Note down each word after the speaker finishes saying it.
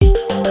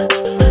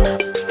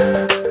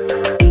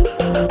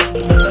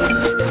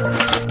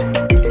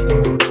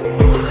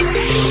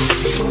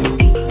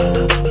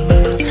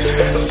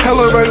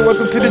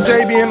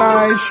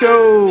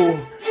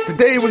show.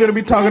 Today we're going to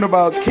be talking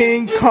about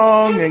King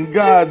Kong and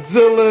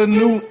Godzilla,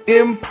 New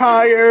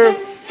Empire,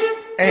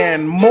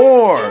 and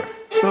more.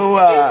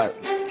 So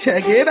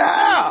check it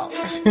out.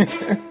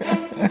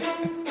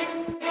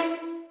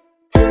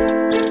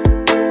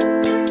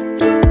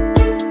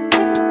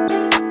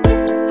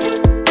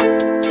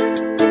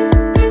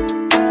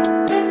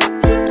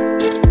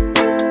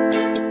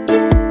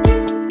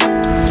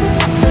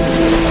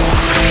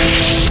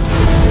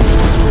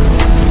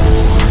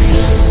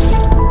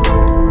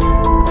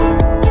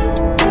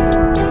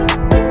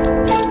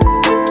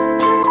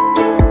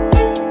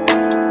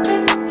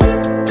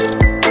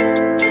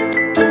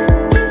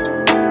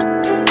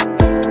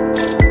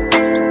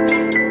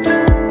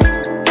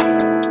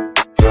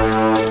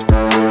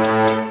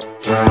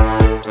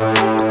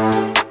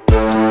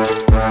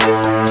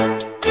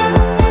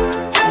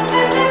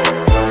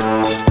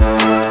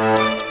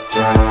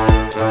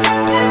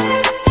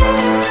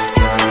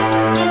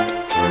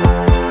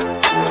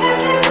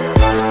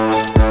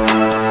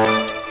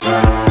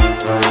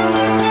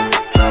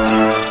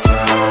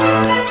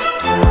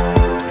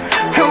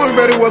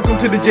 Welcome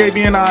to the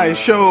JB&I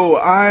show.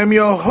 I'm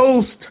your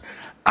host,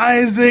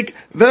 Isaac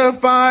the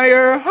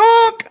Fire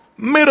Hawk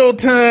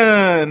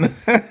Middleton.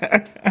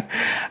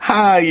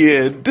 How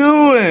you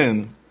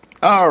doing?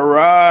 All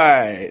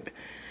right.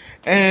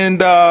 And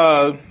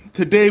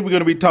today we're going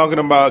to be talking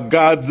about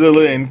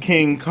Godzilla and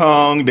King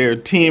Kong. They're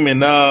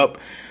teaming up.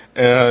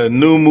 A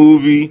new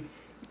movie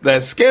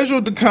that's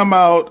scheduled to come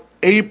out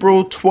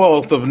April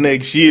 12th of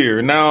next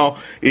year. Now,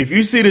 if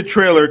you see the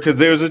trailer, because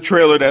there's a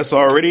trailer that's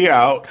already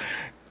out,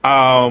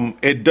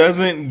 it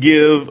doesn't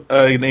give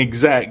an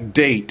exact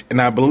date,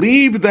 and I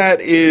believe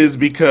that is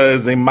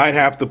because they might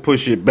have to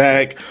push it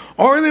back,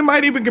 or they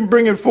might even can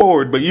bring it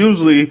forward, but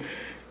usually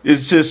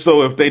it's just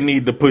so if they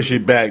need to push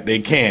it back, they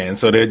can,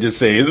 so they'll just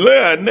say,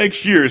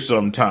 next year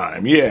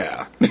sometime,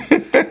 yeah.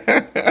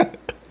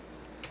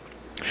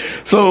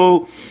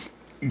 So,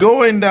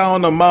 going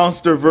down the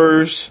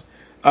MonsterVerse,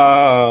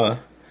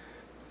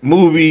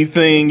 movie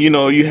thing, you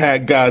know, you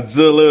had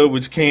Godzilla,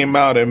 which came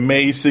out in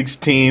May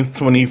 16th,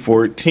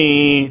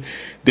 2014.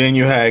 Then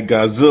you had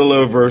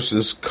Godzilla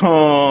versus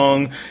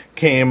Kong,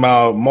 came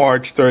out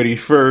March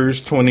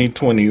 31st,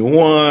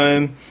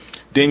 2021.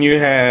 Then you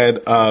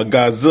had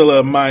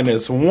Godzilla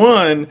Minus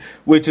One,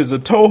 which is a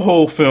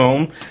Toho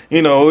film.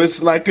 You know,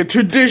 it's like a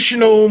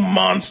traditional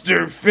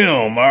monster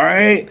film, all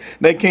right?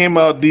 That came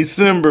out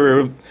December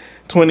of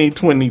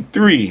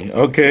 2023,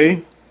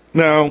 okay?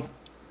 Now,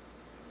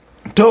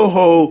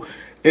 Toho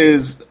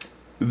is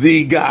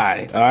the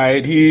guy, all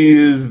right? He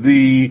is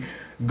the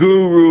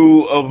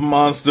guru of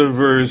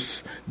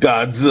MonsterVerse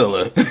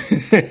Godzilla.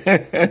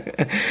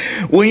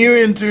 When you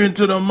enter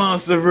into the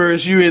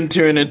MonsterVerse, you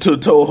enter into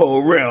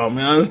Toho realm.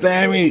 You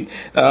understand me?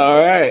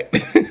 All right.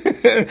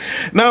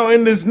 Now,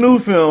 in this new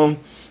film,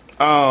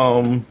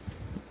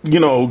 you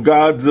know,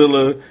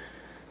 Godzilla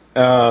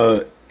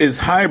is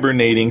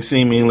hibernating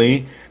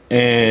seemingly,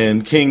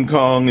 and King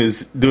Kong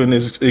is doing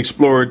this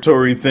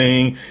exploratory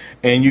thing.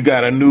 And you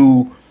got a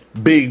new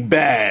big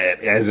bad,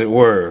 as it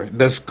were,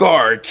 the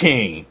Scar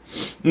King.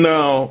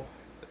 Now,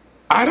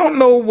 I don't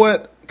know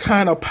what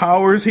kind of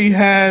powers he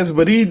has,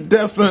 but he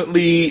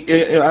definitely,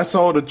 I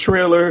saw the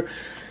trailer,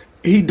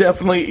 he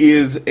definitely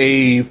is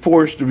a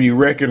force to be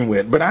reckoned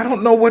with. But I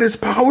don't know what his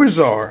powers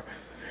are.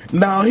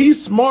 Now,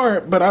 he's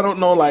smart, but I don't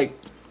know, like,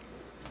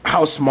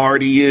 how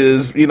smart he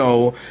is, you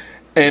know.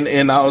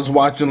 And I was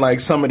watching like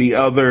some of the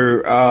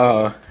other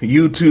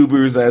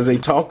YouTubers as they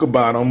talk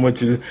about him,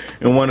 which is,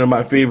 and one of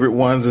my favorite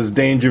ones is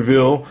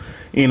Dangerville.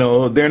 You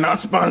know, they're not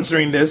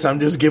sponsoring this. I'm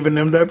just giving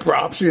them their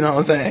props, you know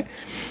what I'm saying?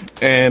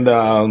 And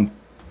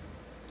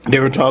they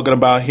were talking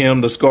about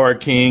him, the Scar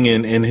King,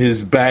 and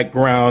his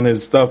background and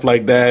stuff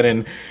like that.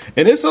 And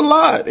it's a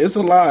lot. It's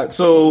a lot.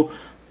 So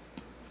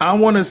I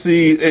want to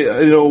see,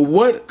 you know,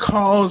 what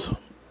caused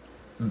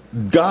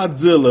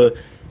Godzilla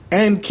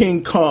and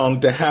King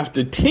Kong to have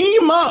to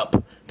team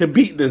up to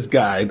beat this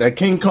guy, that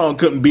King Kong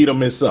couldn't beat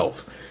him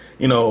himself,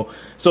 you know.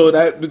 So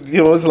that,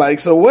 you know, it's like,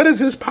 so what is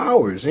his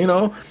powers, you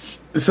know?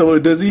 So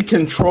does he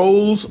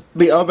controls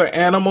the other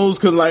animals?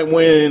 Because like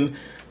when,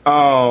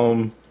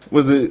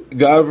 was it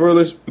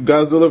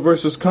Godzilla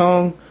versus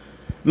Kong?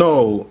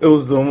 No, it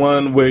was the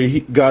one where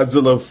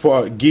Godzilla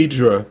fought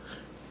Ghidorah,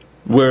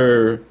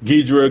 where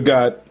Ghidorah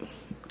got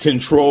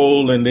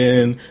control and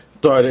then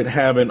started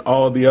having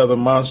all the other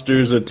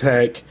monsters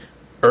attack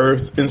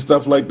Earth and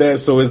stuff like that.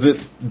 So is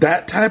it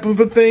that type of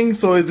a thing?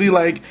 So is he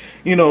like,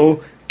 you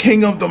know,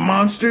 king of the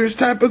monsters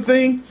type of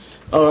thing?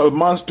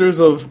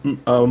 Monsters of,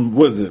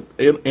 what is it?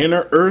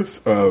 Inner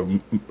Earth,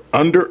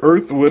 under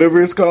Earth,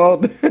 whatever it's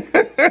called.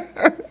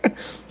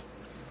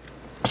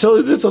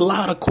 So there's a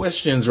lot of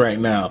questions right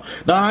now.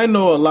 Now, I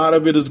know a lot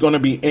of it is going to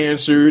be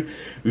answered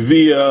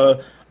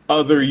via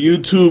other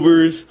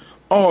YouTubers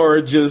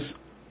or just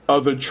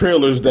other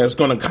trailers that's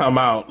going to come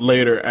out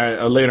later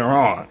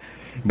on.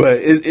 But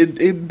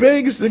it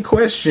begs the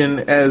question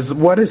as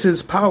what is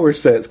his power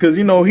sets? Because,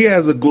 you know, he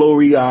has a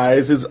glowy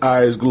eyes. His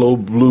eyes glow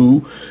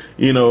blue.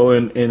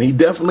 and he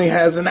definitely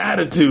has an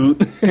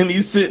attitude, and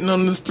he's sitting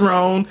on this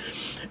throne.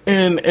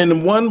 And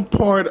in one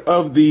part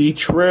of the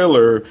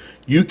trailer,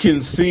 you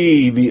can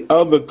see the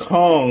other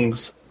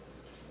Kongs,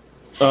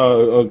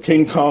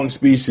 King Kong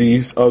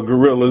species,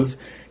 gorillas,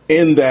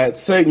 in that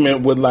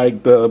segment with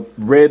like the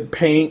red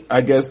paint.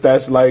 I guess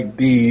that's like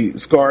the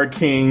Scar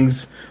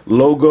King's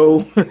logo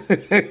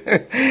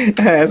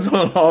has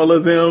on all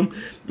of them.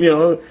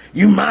 You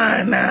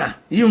mine now.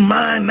 You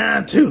mine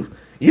now too.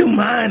 You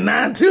mine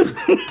now too.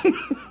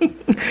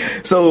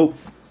 So,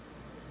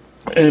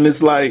 and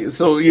it's like,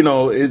 so,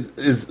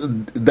 is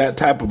that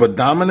type of a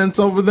dominance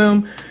over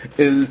them?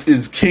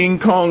 Is King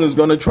Kong is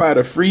going to try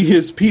to free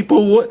his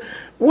people?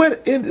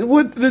 What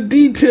the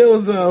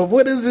details of,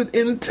 what does it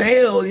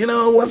entail?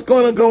 What's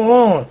going to go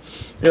on?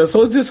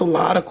 So it's just a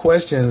lot of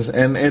questions,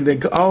 and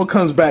it all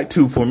comes back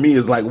to, for me,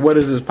 is like, what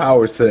is his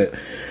power set?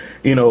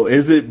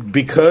 Is it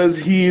because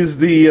he's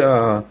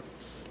the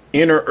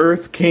inner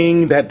Earth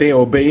King that they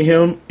obey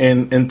him,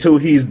 and until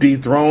he's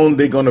dethroned,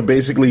 they're going to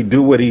basically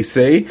do what he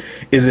say?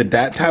 Is it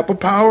that type of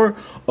power,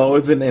 or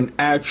is it an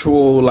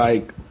actual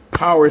like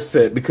power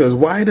set? Because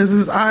why does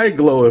his eye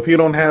glow if you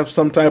don't have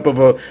some type of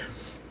a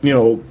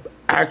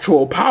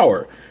actual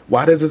power?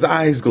 Why does his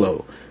eyes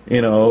glow?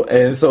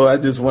 And so I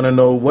just want to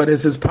know, what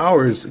is his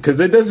powers?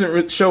 Because it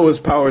doesn't show his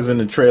powers in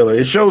the trailer.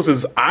 It shows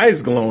his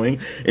eyes glowing.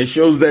 It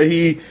shows that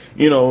he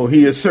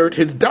assert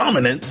his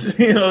dominance.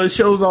 It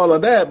shows all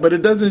of that, but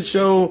it doesn't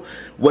show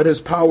what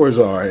his powers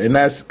are. And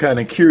that's kind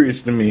of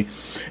curious to me.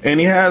 And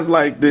he has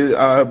like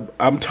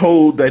I'm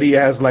told that he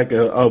has like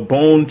a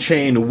bone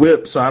chain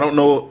whip. So I don't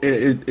know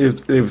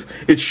if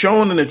it's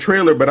shown in the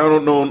trailer, but I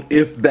don't know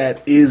if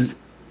that is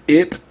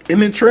it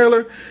in the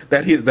trailer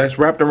that's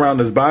wrapped around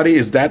his body.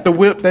 Is that the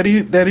whip that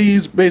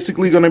he's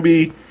basically going to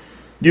be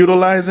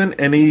utilizing,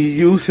 and he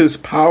used his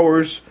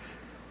powers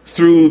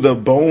through the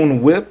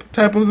bone whip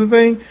type of the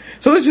thing?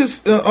 So it's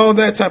just all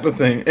that type of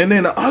thing. And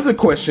then the other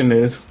question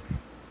is,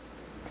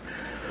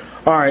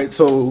 all right,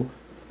 so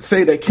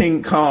say that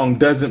King Kong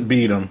doesn't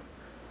beat him,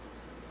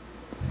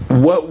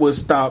 what would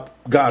stop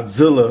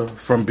Godzilla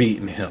from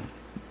beating him?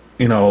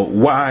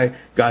 Why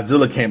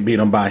Godzilla can't beat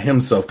him by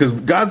himself? Because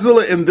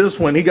Godzilla in this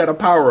one, he got a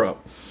power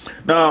up.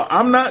 Now,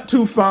 I'm not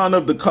too fond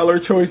of the color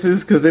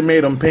choices because they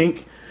made him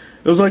pink.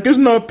 It was like, it's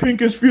not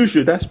pink, it's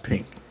fuchsia. That's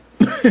pink.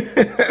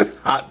 That's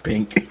hot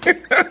pink.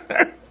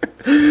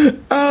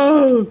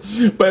 Oh,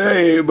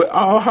 but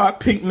all hot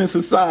pinkness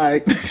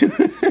aside,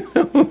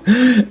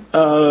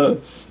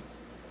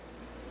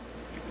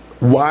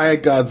 why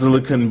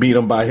Godzilla couldn't beat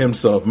him by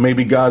himself?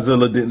 Maybe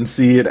Godzilla didn't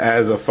see it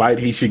as a fight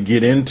he should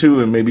get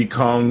into, and maybe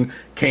Kong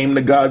came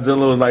to Godzilla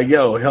and was like,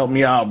 yo, help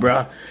me out,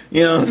 bruh.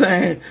 You know what I'm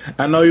saying?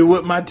 I know you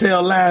whipped my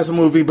tail last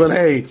movie, but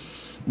hey,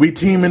 we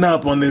teaming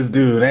up on this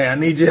dude. Hey, I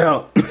need your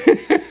help.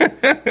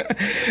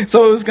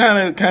 So it's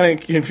kind of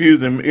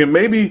confusing. And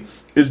maybe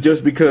it's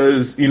just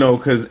because,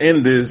 because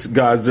in this,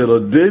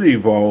 Godzilla did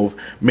evolve.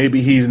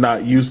 Maybe he's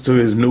not used to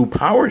his new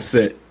power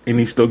set, and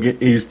he's still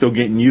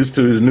getting used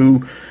to his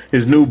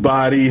new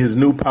body, his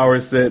new power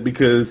set,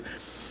 because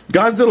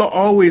Godzilla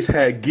always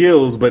had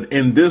gills, but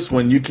in this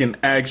one you can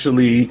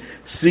actually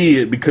see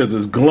it because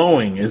it's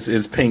glowing.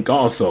 It's pink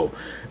also.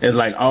 It's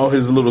like all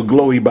his little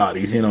glowy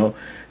bodies,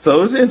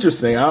 So it's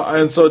interesting.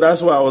 And so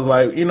that's why I was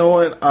like, you know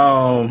what?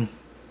 I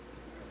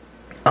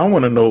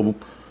want to know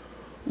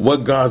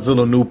what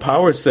Godzilla's new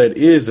power set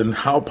is and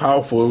how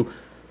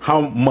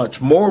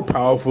much more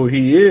powerful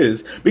he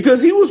is,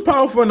 because he was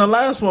powerful in the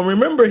last one.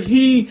 Remember,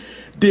 he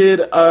did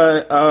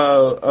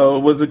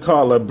what's it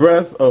called, a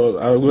breath? I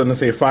was gonna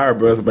say fire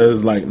breath, but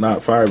it's like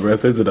not fire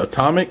breath. Is it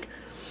atomic?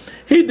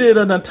 He did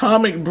an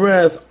atomic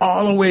breath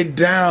all the way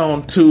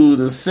down to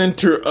the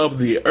center of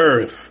the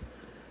earth.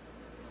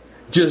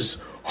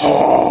 Just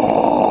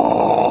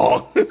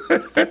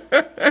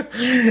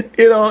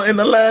in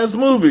the last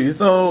movie.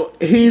 So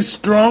he's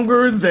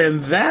stronger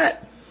than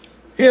that.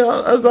 I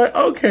was like,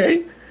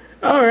 okay.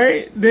 All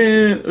right,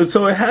 then.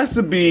 So it has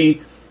to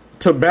be,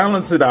 to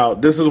balance it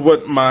out. This is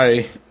what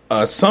my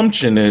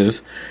assumption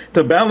is.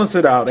 To balance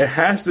it out, it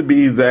has to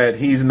be that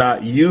he's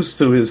not used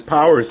to his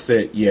power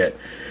set yet.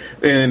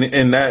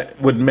 And that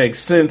would make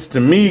sense to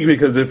me,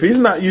 because if he's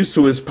not used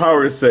to his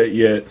power set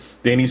yet,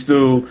 then he's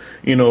still,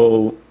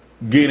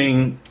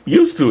 getting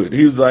used to it.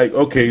 He was like,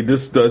 okay,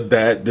 this does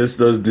that, this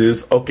does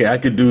this. Okay, I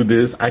could do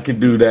this, I can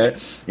do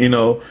that,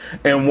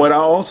 And what I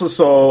also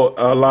saw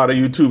a lot of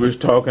YouTubers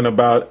talking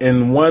about,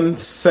 in one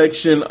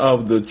section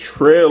of the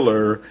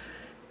trailer,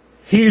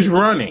 he's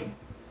running.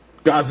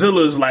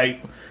 Godzilla's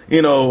like,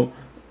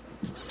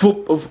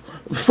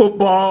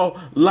 football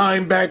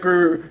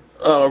linebacker,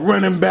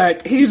 running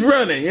back. He's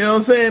running, you know what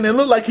I'm saying? It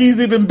looked like he's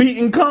even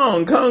beating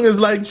Kong. Kong is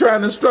like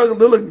trying to struggle.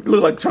 Look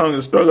like Kong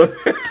is struggling.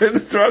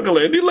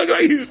 Struggling. He look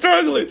like he's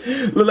struggling.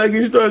 Look like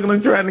he's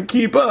struggling trying to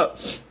keep up.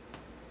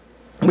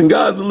 I mean,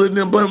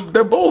 Godzilla, but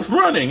they're both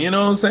running, you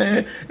know what I'm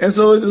saying? And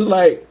so it's just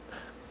like,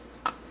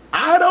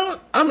 I've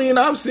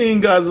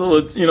seen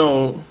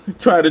Godzilla,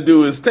 try to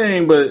do his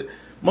thing, but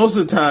most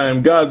of the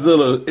time,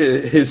 Godzilla,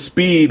 his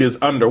speed is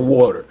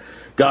underwater.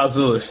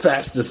 Godzilla's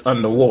fastest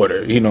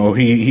underwater. You know,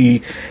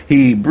 he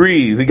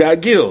breathes. He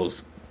got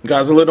gills.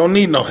 Godzilla don't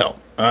need no help.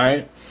 All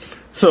right.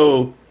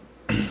 So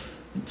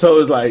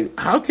it's like,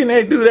 how can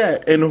they do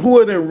that? And who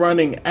are they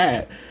running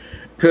at?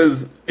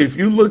 Because if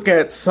you look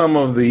at some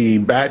of the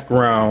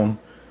background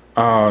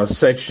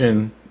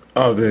section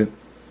of it,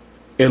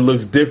 it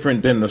looks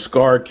different than the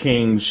Scar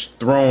King's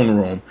throne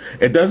room.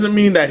 It doesn't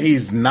mean that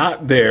he's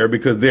not there,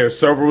 because there are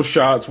several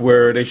shots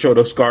where they show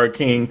the Scar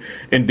King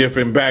in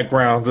different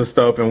backgrounds and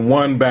stuff. In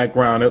one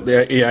background,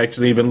 it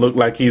actually even looked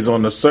like he's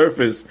on the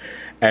surface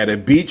at a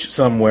beach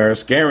somewhere,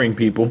 scaring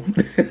people,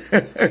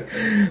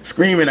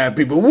 screaming at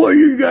people, "What are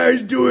you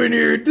guys doing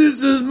here?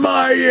 This is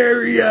my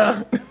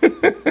area."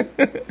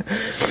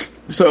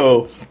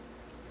 So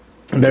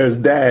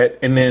there's that.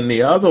 And then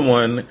the other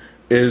one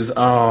is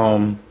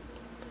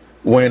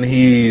when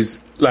he's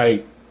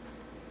like,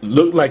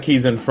 looked like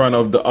he's in front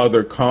of the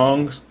other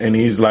Kongs, and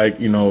he's like,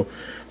 you know,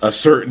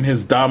 asserting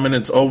his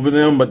dominance over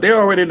them, but they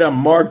already done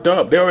marked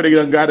up. They already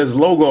done got his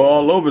logo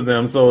all over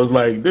them. So it's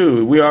like,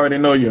 dude, we already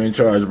know you're in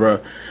charge, bro.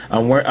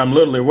 I'm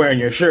literally wearing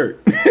your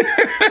shirt.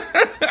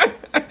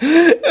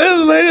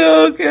 It's like,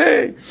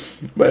 okay.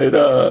 But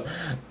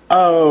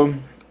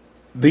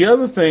the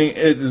other thing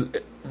is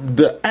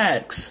the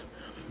axe.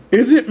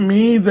 Is it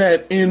me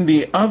that in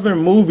the other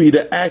movie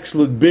the axe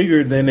looked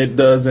bigger than it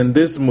does in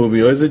this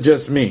movie, or is it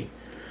just me?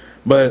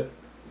 But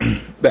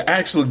the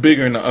axe looked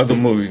bigger in the other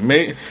movie.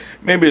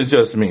 Maybe it's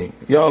just me.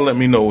 Y'all let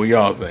me know what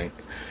y'all think.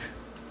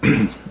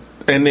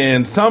 And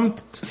then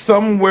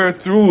somewhere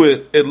through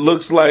it, it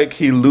looks like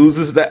he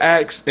loses the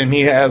axe and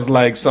he has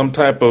like some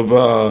type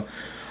of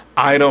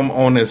item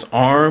on his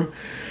arm.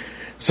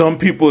 Some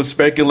people are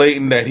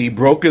speculating that he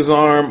broke his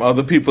arm.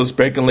 Other people are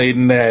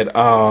speculating that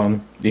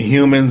the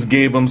humans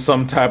gave him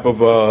some type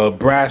of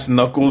brass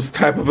knuckles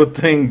type of a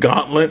thing,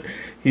 gauntlet.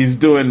 He's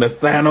doing the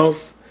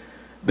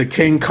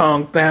King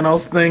Kong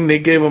Thanos thing. They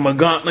gave him a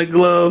gauntlet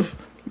glove,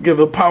 give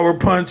a power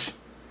punch,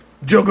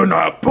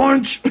 juggernaut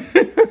punch.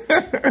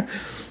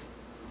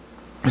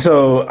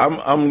 So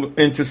I'm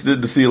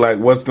interested to see like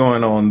what's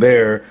going on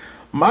there.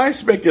 My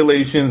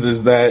speculations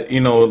is that,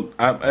 you know,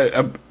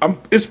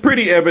 it's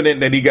pretty evident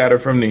that he got it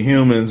from the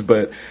humans,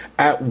 but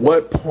at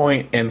what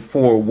point and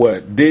for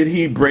what? Did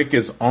he break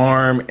his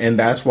arm and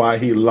that's why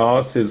he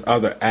lost his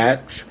other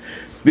axe?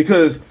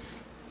 Because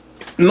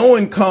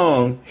knowing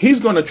Kong,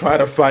 he's going to try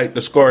to fight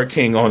the Scar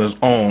King on his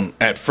own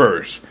at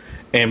first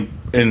and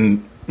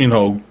you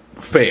know,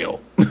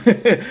 fail.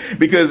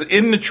 Because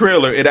in the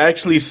trailer, it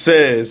actually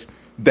says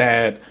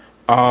that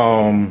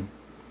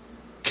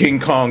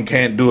King Kong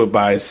can't do it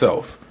by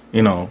himself.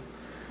 You know,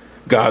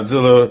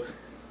 Godzilla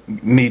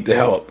need the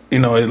help. You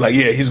know, it's like,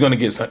 yeah, he's going to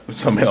get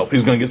some help.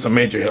 He's going to get some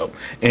major help.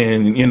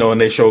 And, you know, and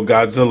they show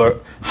Godzilla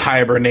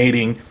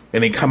hibernating,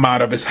 and he come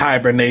out of his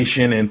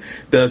hibernation and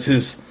does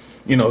his,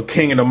 you know,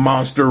 King of the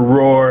Monster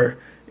roar,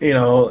 you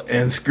know,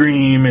 and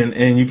scream,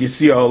 and you can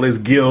see all his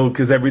gill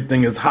because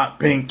everything is hot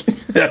pink.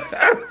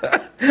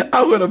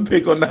 I'm gonna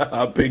pick on that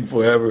hot pink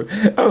forever.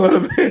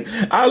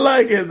 I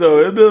like it though.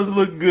 It does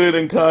look good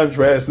in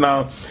contrast.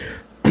 Now,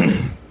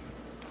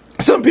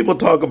 some people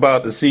talk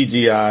about the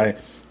CGI.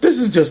 This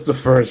is just the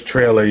first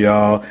trailer,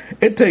 y'all.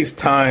 It takes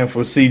time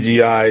for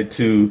CGI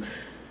to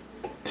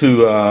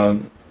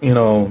you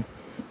know,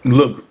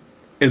 look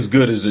as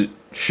good as it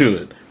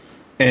should.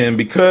 And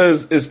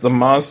because it's the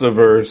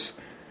MonsterVerse,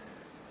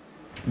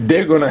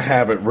 they're going to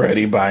have it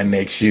ready by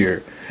next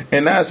year.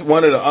 And that's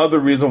one of the other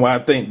reasons why I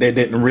think they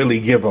didn't really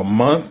give a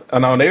month.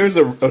 Now, there's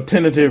a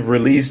tentative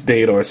release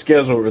date or a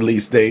scheduled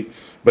release date,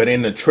 but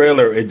in the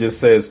trailer, it just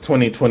says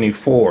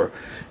 2024,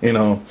 you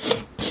know.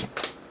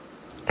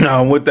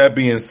 Now, with that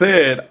being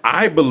said,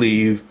 I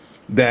believe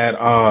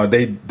that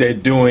they're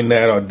doing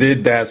that or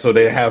did that so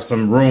they have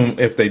some room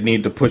if they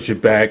need to push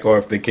it back or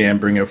if they can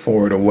bring it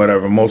forward or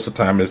whatever. Most of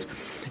the time is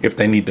if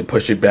they need to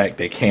push it back,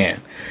 they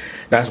can.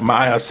 That's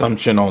my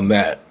assumption on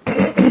that.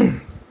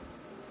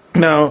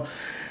 Now,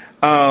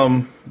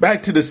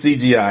 back to the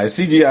CGI.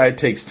 CGI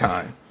takes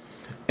time.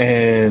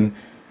 And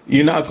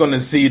you're not going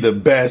to see the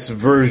best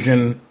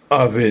version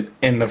of it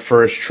in the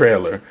first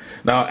trailer.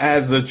 Now,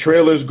 as the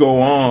trailers go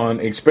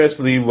on,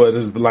 especially what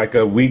is like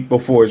a week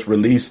before its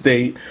release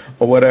date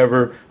or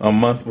whatever, a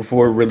month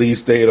before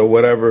release date or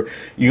whatever,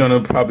 you're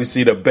going to probably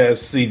see the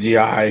best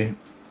CGI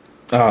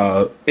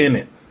in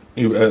it.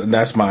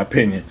 That's my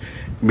opinion.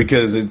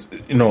 Because it's,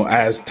 you know,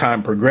 as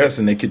time progresses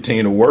and they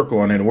continue to work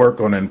on it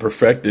and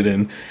perfect it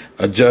and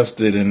adjust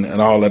it and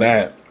all of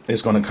that,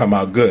 it's going to come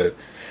out good.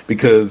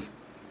 Because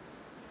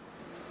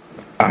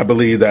I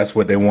believe that's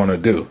what they want to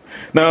do.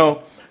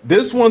 Now,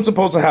 this one's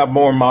supposed to have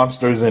more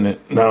monsters in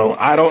it. Now,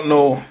 I don't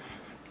know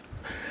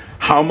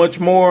how much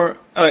more.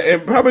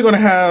 It's probably going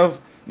to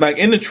have, like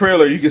in the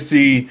trailer, you can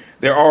see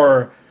there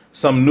are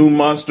some new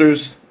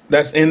monsters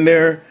that's in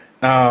there.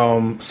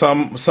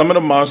 Some of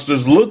the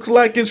monsters looks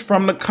like it's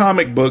from the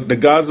comic book, the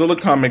Godzilla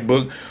comic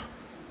book,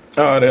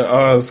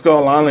 the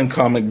Skull Island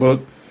comic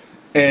book,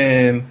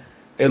 and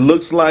it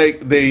looks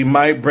like they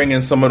might bring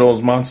in some of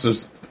those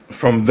monsters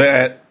from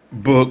that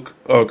book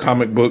or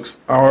comic books,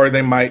 or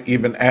they might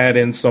even add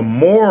in some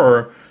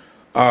more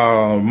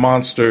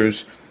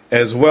monsters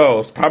as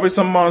well. It's probably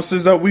some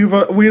monsters that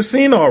we've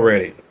seen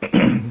already.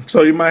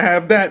 So you might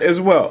have that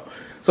as well.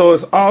 So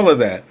it's all of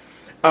that.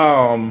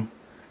 And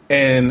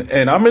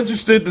I'm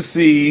interested to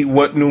see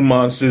what new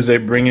monsters they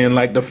bring in.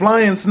 Like the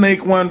flying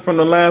snake one from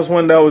the last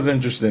one, that was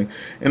interesting.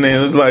 And then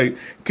it was like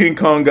King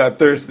Kong got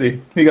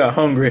thirsty. He got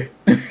hungry.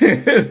 He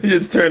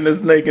just turned the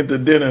snake into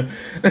dinner.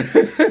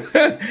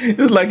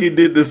 Just like he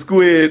did the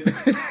squid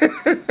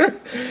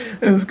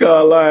in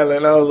Skull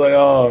Island. I was like,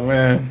 oh,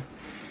 man.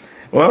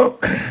 Well,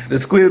 the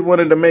squid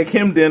wanted to make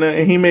him dinner,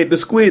 and he made the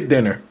squid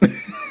dinner.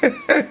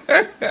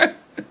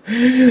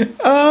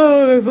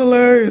 Oh, that's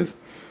hilarious.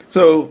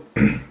 So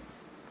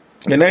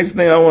the next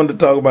thing I wanted to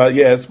talk about,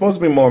 it's supposed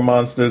to be more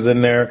monsters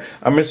in there.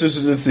 I'm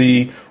interested to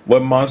see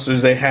what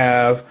monsters they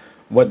have,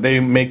 what they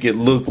make it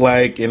look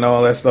like, and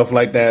all that stuff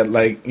like that.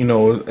 Like,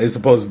 it's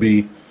supposed to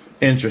be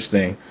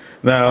interesting.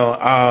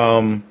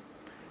 Now,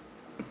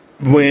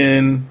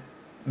 when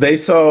they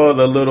saw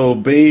the little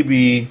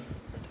baby,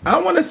 I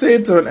want to say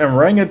it's an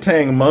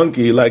orangutan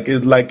monkey, like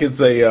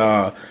it's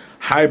a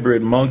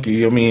hybrid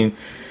monkey. I mean,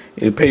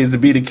 it pays to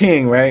be the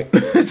king, right?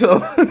 So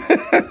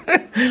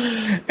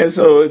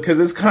because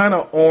it's kind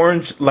of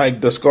orange like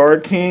the Scar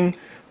King,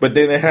 but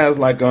then it has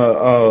like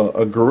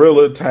a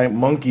gorilla type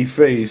monkey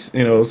face,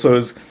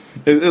 so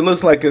it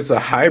looks like it's a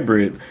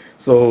hybrid.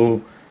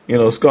 So,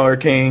 Scar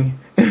King,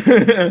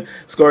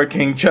 Scar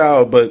King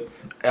child, but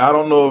I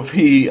don't know if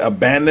he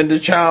abandoned the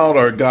child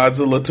or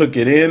Godzilla took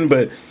it in,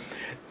 but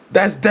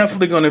that's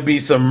definitely going to be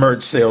some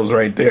merch sales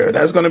right there.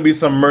 That's going to be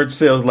some merch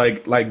sales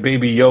like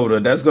Baby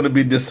Yoda. That's going to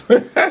be this.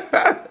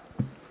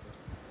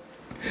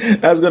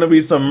 That's going to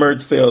be some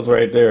merch sales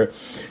right there.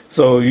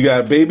 So you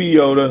got Baby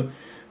Yoda.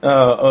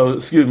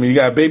 You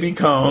got Baby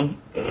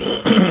Kong.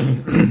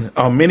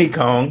 Mini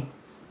Kong.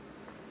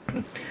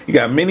 You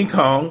got Mini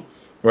Kong,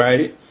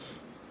 right?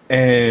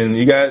 And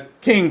you got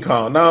King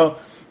Kong. Now,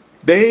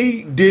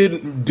 they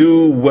did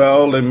do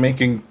well in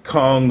making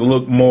Kong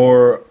look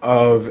more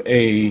of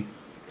a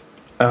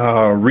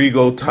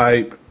regal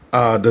type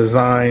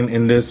design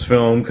in this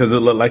film, because it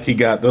looked like he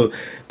got the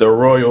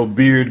royal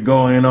beard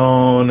going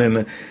on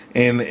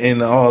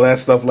and all that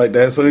stuff like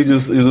that. So he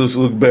just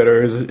looked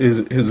better.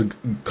 His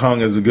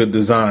Kong is a good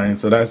design.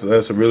 So that's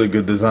a really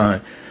good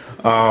design.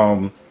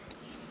 I'm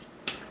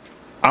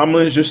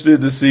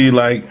interested to see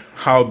like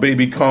how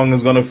Baby Kong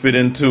is going to fit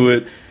into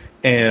it,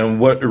 and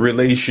what the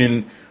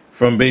relation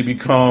from Baby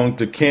Kong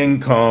to King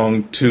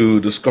Kong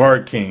to the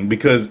Scar King.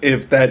 Because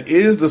if that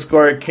is the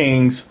Scar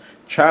King's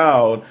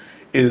child,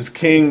 is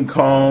King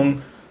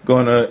Kong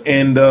gonna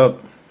end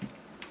up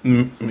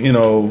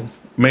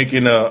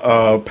making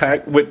a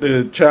pact with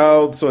the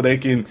child so they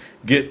can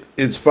get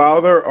its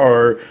father,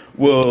 or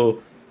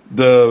will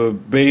the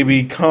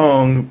Baby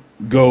Kong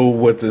go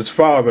with his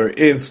father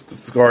if the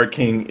Scar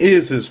King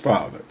is his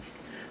father,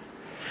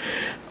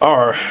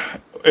 or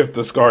if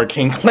the Scar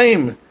King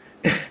claim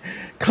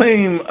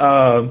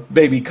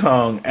Baby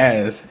Kong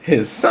as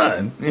his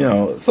son?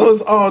 So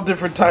it's all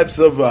different types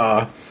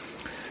of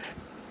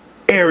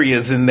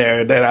areas in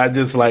there that I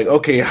just like,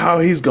 okay, how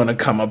he's going to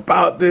come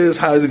about this,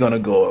 how is he going to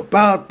go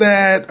about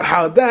that,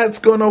 how that's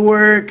going to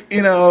work,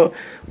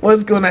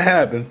 what's going to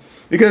happen.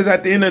 Because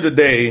at the end of the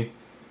day,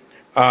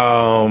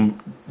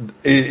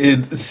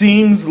 it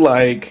seems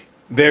like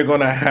they're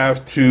going to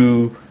have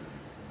to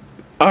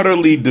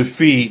utterly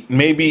defeat,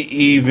 maybe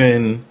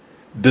even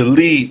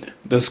delete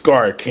the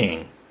Scar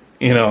King,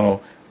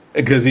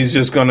 because he's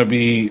just going to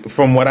be,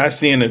 from what I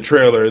see in the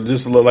trailer, it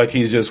just look like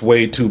he's just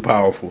way too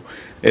powerful.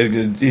 They're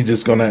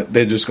just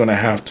gonna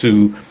have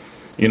to,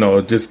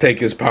 just take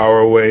his power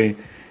away,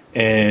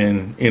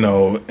 and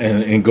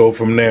and go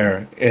from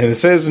there. And it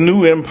says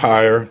New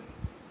Empire,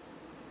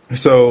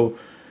 so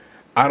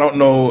I don't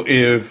know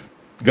if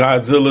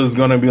Godzilla is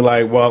gonna be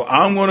like, well,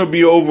 I'm gonna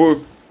be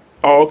over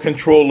all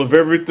control of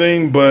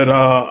everything, but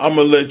I'm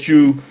gonna let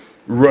you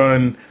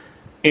run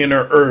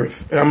Inner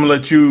Earth. I'm gonna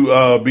let you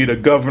be the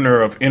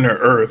governor of Inner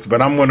Earth,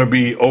 but I'm gonna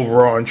be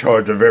overall in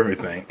charge of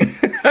everything.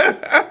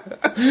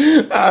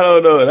 I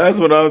don't know. That's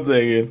what I'm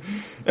thinking.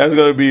 That's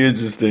gonna be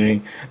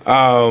interesting.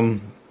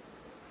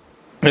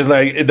 It's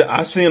like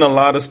I've seen a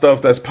lot of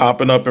stuff that's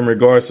popping up in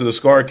regards to the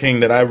Scar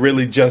King that I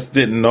really just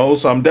didn't know.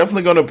 So I'm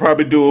definitely gonna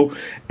probably do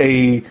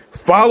a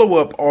follow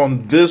up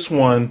on this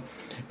one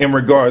in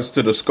regards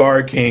to the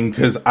Scar King,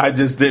 because I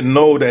just didn't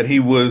know that he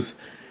was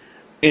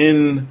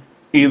in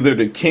either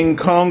the King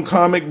Kong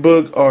comic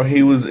book or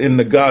he was in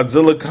the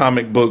Godzilla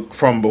comic book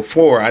from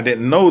before. I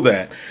didn't know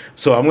that.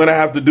 So I'm going to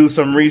have to do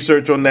some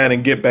research on that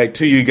and get back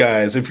to you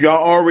guys. If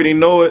y'all already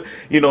know it,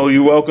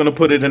 you're welcome to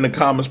put it in the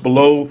comments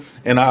below,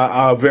 and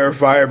I'll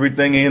verify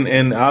everything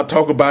and I'll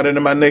talk about it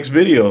in my next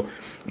video.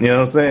 You know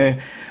what I'm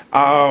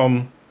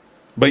saying?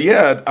 But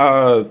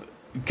yeah,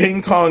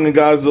 King Kong and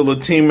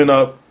Godzilla teaming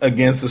up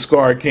against the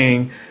Scar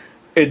King.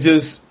 It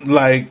just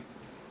like,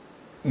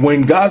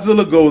 when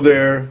Godzilla go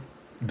there,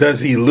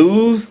 does he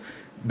lose?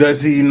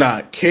 Does he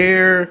not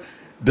care?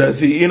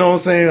 Does he, you know what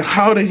I'm saying?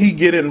 How did he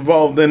get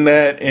involved in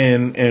that,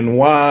 and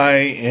why?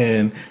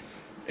 And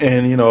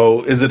you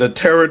know, is it a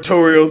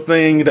territorial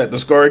thing that the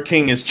Scar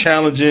King is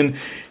challenging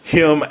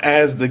him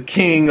as the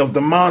king of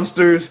the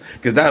monsters?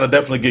 Because that'll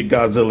definitely get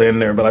Godzilla in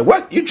there and be like,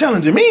 what? You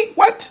challenging me?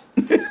 What?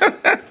 So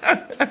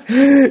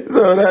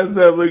that's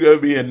definitely going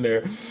to be in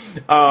there.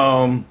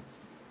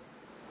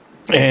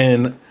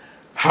 And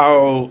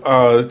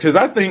how, because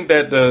I think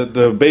that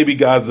the baby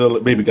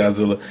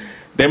Godzilla,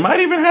 they might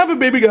even have a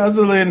baby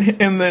Godzilla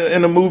in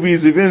the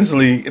movies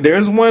eventually.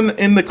 There's one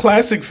in the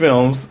classic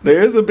films.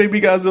 There is a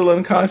baby Godzilla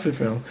in the classic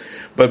film.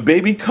 But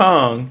Baby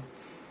Kong,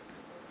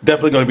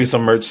 definitely going to be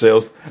some merch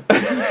sales.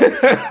 There's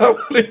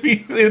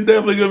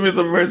definitely going to be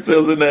some merch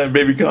sales in that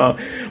Baby Kong.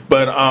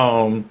 But,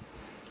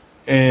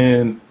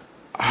 and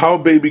how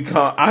Baby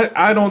Kong,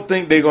 I don't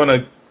think they're going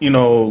to, you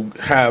know,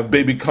 have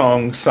Baby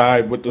Kong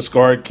side with the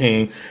Scar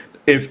King.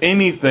 If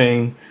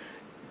anything,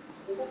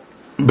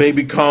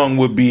 Baby Kong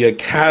would be a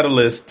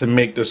catalyst to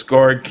make the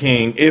Scar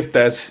King, if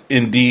that's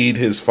indeed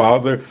his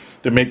father,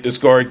 to make the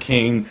Scar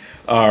King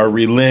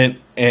relent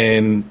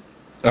and,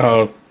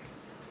 for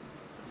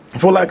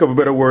lack of a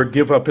better word,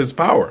 give up his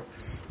power.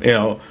 You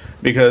know,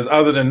 because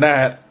other than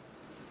that,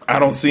 I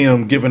don't see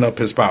him giving up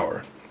his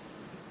power.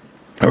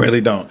 I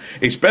really don't.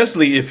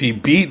 Especially if he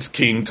beats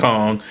King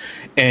Kong.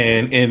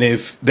 And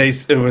if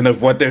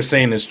what they're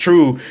saying is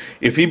true,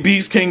 if he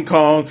beats King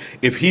Kong,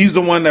 if he's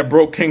the one that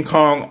broke King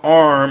Kong's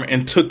arm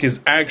and took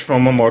his axe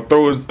from him, or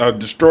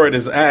destroyed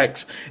his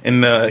axe,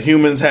 and the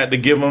humans had to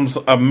give him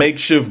a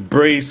makeshift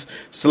brace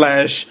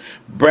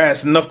 /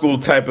 brass knuckle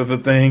type of a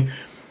thing,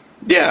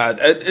 yeah,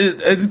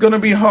 it's going to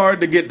be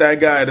hard to get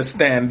that guy to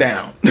stand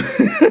down.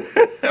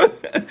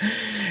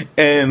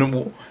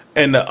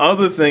 And the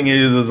other thing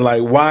is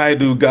like, why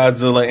do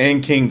Godzilla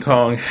and King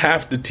Kong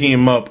have to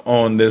team up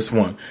on this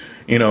one?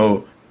 You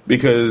know,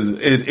 because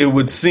it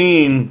would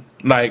seem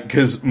like,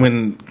 because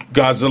when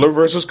Godzilla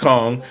versus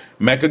Kong,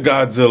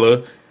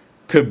 Mechagodzilla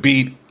could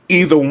beat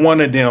either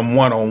one of them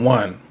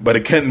one-on-one, but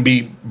it couldn't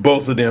beat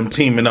both of them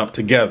teaming up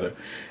together.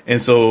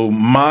 And so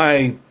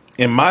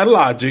in my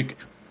logic,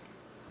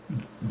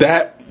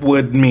 that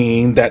would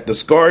mean that the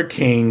Scar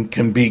King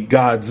can beat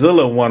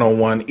Godzilla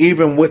one-on-one,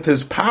 even with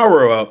his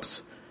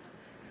power-ups.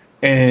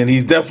 And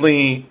he's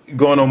definitely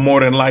going to more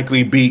than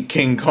likely beat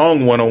King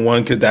Kong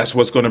one-on-one, because that's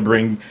what's going to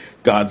bring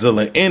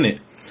Godzilla in it.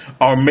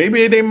 Or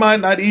maybe they might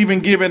not even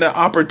give it an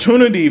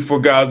opportunity for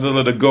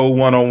Godzilla to go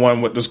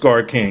one-on-one with the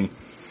Scar King.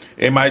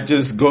 It might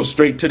just go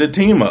straight to the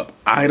team up.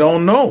 I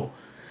don't know.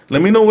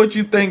 Let me know what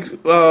you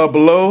think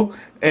below.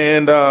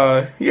 And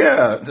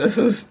yeah, this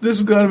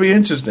is going to be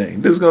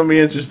interesting. This is going to be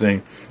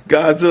interesting.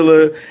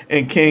 Godzilla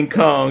and King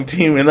Kong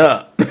teaming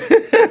up.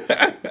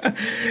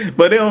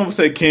 But they don't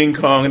say King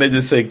Kong, they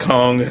just say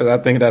Kong, because I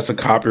think that's a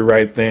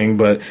copyright thing.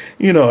 But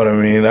you know what I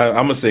mean. I'm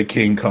going to say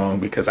King Kong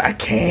because I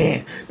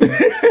can.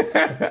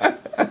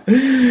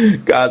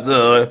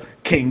 Godzilla,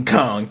 King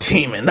Kong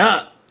teaming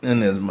up in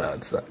this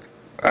motherfucker.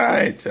 All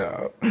right,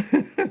 y'all.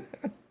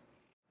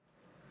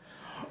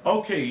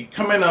 Okay,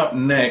 coming up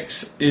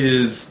next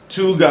is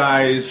two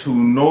guys who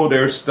know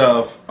their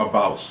stuff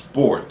about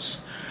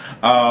sports.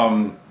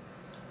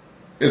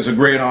 It's a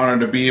great honor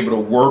to be able to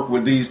work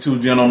with these two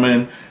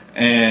gentlemen,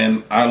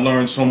 and I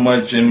learned so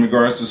much in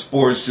regards to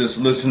sports just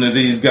listening to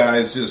these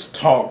guys just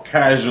talk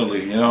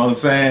casually, you know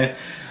what I'm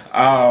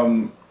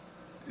saying?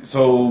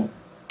 So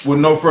with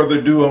no further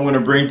ado, I'm going to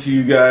bring to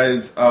you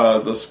guys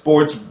the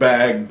Sports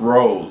Bag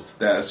Bros.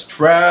 That's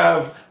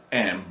Trav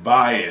and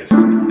Bias.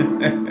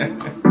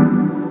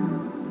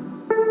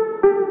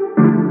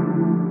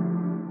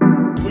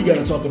 We got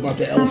to talk about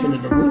the elephant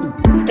in the room.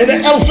 And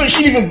that elephant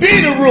shouldn't even be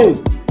in the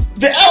room.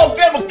 The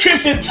Alabama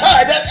Crimson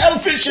Tide, that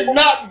elephant should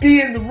not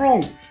be in the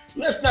room.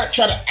 Let's not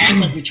try to act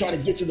like we're trying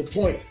to get to the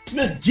point.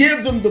 Let's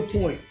give them the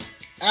point.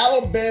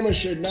 Alabama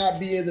should not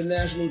be in the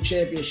national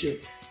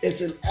championship.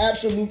 It's an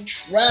absolute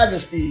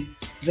travesty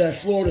that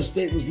Florida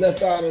State was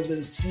left out of the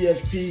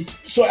CFP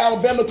so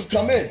Alabama could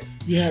come in.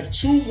 You have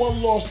 2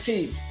 one-loss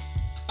teams.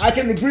 I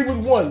can agree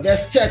with one.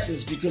 That's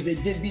Texas, because they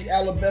did beat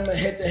Alabama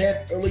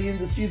head-to-head early in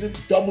the season,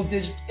 double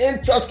digits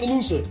in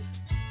Tuscaloosa.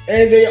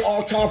 And they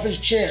are conference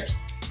champs.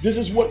 This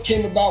is what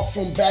came about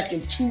from back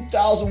in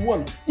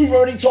 2001. We've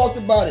already talked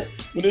about it.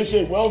 When they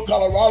said, well,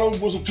 Colorado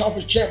was a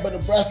conference champ, but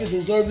Nebraska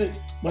deserved it.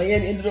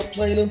 Miami ended up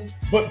playing them.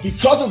 But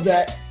because of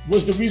that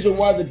was the reason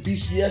why the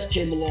BCS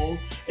came along.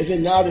 And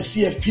then now the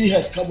CFP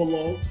has come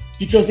along,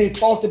 because they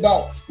talked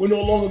about we're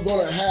no longer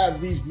going to have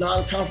these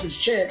non-conference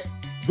champs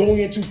going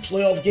into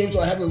playoff games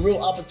or having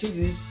real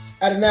opportunities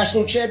at a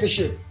national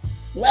championship.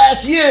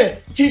 Last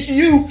year,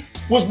 TCU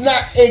was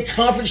not a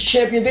conference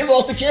champion. They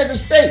lost to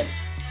Kansas State.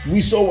 We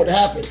saw what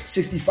happened,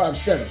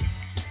 65-7.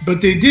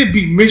 But they did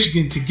beat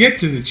Michigan to get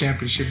to the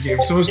championship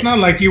game, so it's not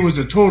like it was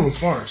a total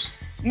farce.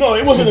 No,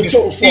 it wasn't a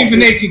total farce. Even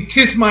they can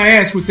kiss my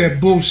ass with that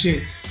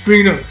bullshit.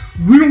 Bring it up.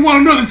 We don't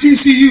want another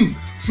TCU.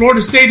 Florida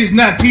State is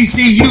not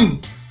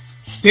TCU.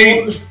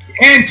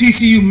 And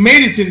TCU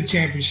made it to the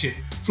championship.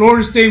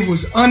 Florida State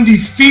was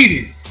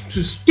undefeated. It's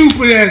a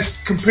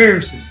stupid-ass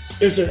comparison.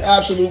 It's an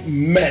absolute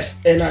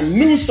mess. And I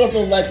knew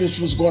something like this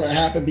was going to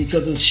happen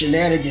because of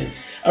shenanigans.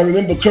 I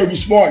remember Kirby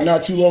Smart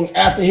not too long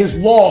after his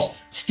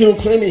loss still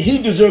claiming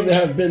he deserved to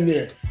have been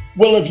there.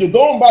 Well, if you're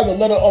going by the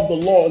letter of the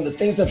law and the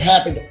things that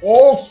have happened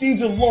all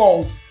season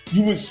long,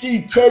 you would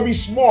see Kirby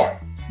Smart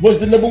was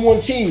the number 1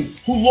 team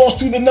who lost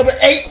to the number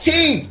 8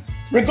 team.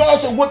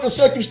 Regardless of what the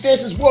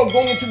circumstances were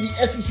going into the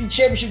SEC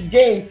championship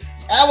game,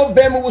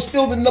 Alabama was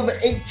still the number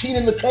 18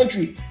 in the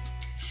country.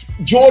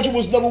 Georgia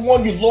was number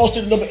 1. You lost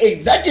to the number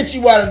 8. That gets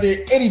you out of there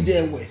any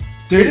damn way.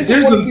 There's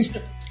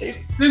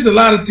a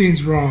lot of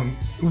things wrong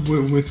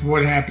with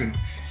what happened.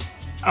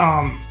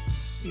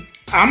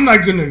 I'm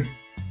not going to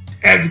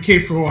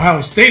advocate for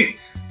Ohio State,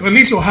 but at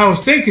least Ohio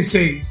State can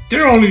say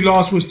their only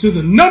loss was to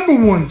the number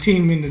 1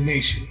 team in the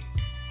nation.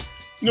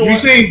 You're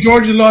saying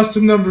Georgia lost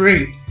to number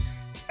 8.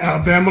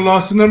 Alabama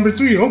lost to number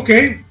 3.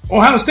 Okay.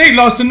 Ohio State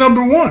lost to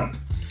number 1.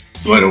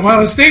 But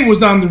Ohio State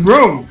was on the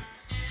road.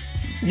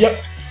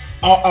 Yep.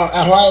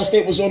 Ohio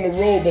State was on the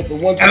road, but the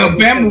one thing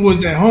Alabama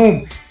was at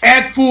home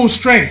at full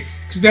strength.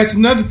 Because that's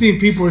another thing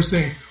people are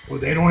saying. Well,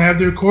 they don't have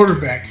their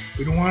quarterback.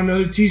 We don't want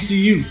another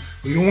TCU.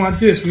 We don't want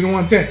this. We don't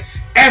want that.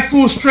 At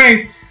full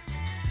strength,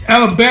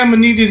 Alabama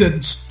needed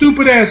a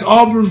stupid-ass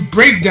Auburn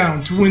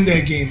breakdown to win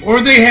that game.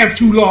 Or they have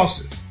 2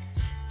 losses.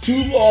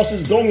 2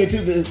 losses going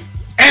into the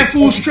at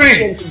full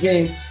strength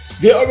game.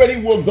 They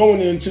already were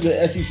going into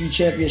the SEC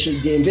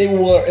championship game. They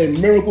were a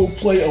miracle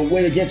play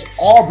away against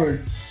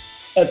Auburn.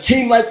 A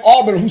team like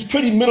Auburn, who's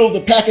pretty middle of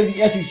the pack in the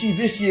SEC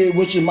this year,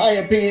 which in my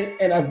opinion,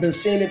 and I've been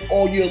saying it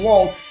all year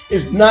long,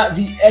 is not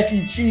the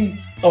SEC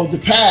of the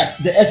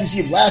past, the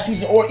SEC of last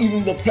season, or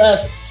even the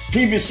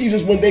previous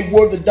seasons when they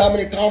were the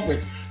dominant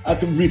conference. I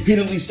could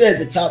repeatedly said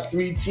the top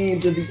 3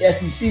 teams in the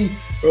SEC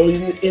early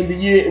in the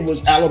year, it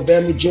was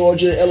Alabama,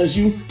 Georgia,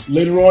 LSU.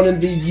 Later on in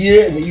the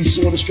year, when you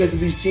saw the strength of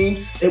these teams,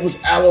 it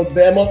was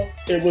Alabama,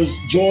 it was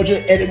Georgia,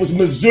 and it was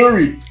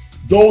Missouri.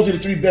 Those are the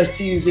 3 best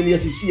teams in the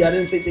SEC. I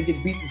didn't think they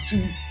could beat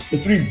the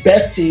 3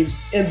 best teams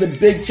in the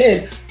Big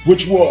Ten,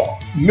 which were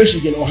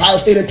Michigan, Ohio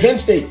State, and Penn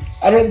State.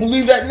 I don't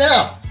believe that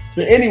now.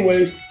 But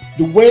anyways,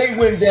 the way it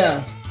went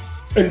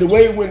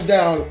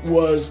down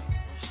was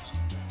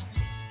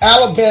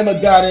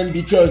Alabama got in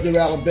because they're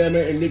Alabama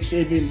and Nick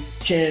Saban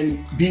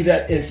can be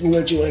that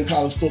influential in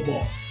college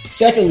football.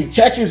 Secondly,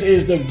 Texas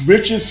is the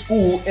richest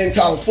school in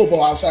college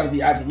football outside of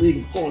the Ivy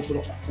League, of course,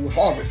 with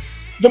Harvard.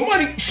 The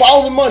money,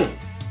 follow the money.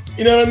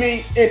 You know what I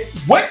mean?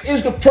 What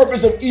is the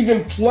purpose of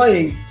even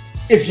playing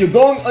if you're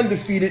going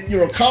undefeated,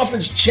 you're a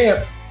conference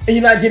champ, and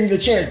you're not getting the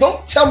chance?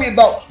 Don't tell me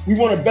about we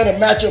want a better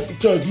matchup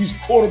because these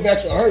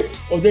quarterbacks are hurt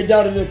or they're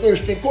down to their 3rd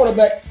string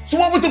quarterback. So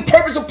what was the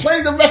purpose of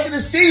playing the rest of the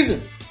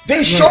season?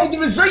 They showed the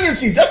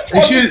resiliency. That's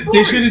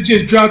they should have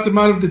just dropped them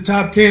out of the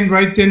top 10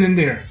 right then and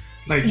there.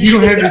 Like, you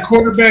don't have your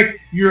quarterback,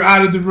 you're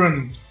out of the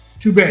running.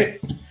 Too bad.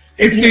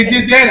 If they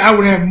did that, I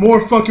would have more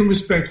fucking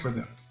respect for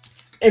them.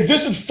 And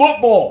this is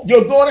football.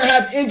 You're going to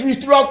have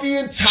injuries throughout the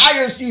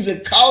entire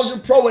season. College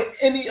and pro at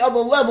any other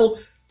level,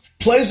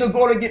 players are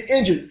going to get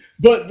injured.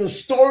 But the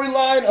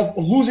storyline of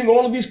losing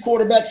all of these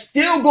quarterbacks,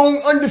 still going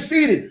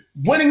undefeated,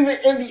 winning in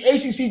the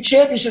ACC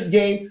championship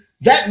game,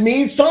 that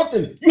means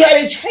something. You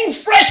had a true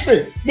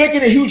freshman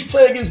making a huge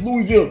play against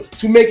Louisville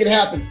to make it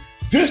happen.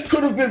 This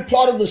could have been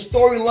part of the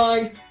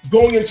storyline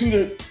going into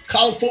the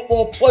college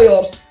football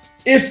playoffs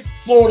if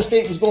Florida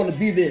State was going to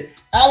be there.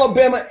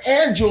 Alabama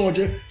and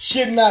Georgia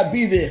should not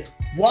be there.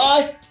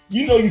 Why?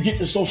 You know you get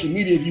the social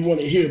media if you want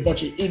to hear a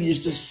bunch of idiots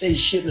just say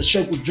shit in a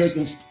circle jerk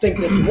and think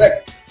they're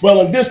correct.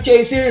 Well, in this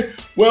case here,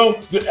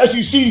 the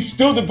SEC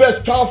still the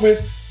best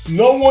conference.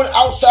 No one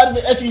outside of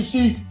the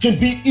SEC can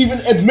beat even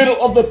a middle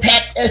of the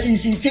pack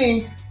SEC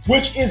team,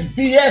 which is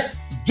BS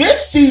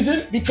this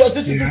season because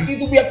this is the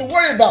season we have to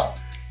worry about.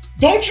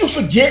 Don't you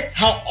forget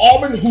how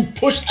Auburn, who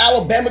pushed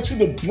Alabama to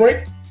the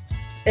brink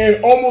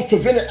and almost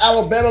prevented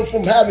Alabama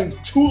from having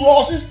 2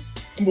 losses?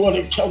 Well,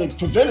 they almost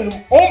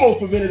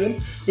prevented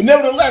them. But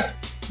nevertheless,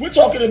 we're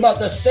talking about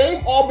the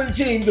same Auburn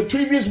team the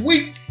previous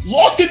week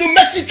lost to New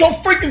Mexico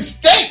freaking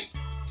State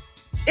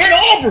in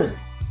Auburn.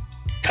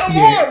 Come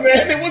on,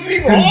 man. It wasn't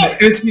even hard.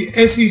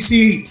 The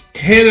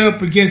SEC head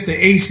up against the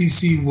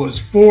ACC was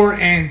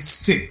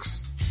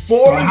 4-6.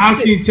 How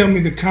can you tell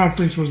me the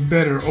conference was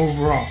better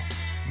overall?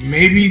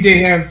 Maybe they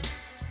have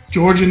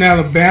Georgia and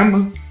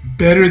Alabama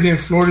better than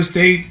Florida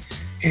State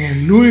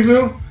and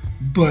Louisville,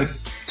 but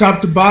top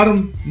to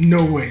bottom,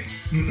 no way.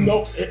 Mm-mm.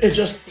 No, it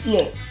just,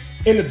 look,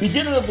 in the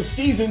beginning of the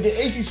season, the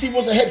ACC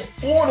was ahead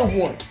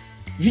 4-1.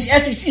 The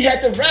SEC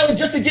had to rally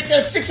just to get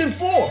that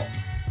 6-4.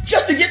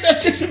 Just to get that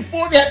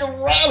 6-4, they had to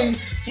rally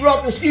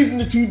throughout the season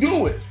to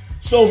do it.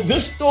 So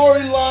this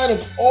storyline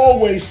of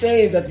always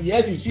saying that the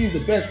SEC is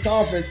the best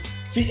conference.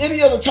 See,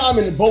 any other time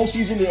in the bowl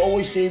season, they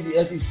always say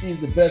the SEC is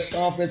the best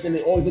conference, and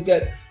they always look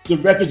at the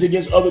records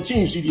against other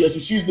teams. See, the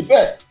SEC is the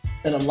best.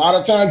 And a lot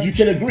of times you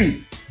can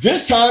agree.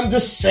 This time,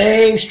 the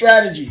same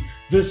strategy,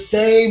 the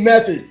same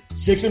method,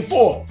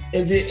 6-4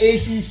 in the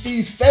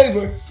ACC's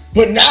favor.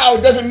 But now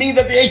it doesn't mean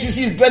that the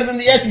ACC is better than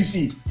the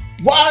SEC.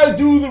 Why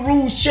do the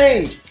rules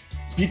change?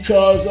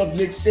 Because of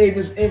Nick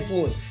Saban's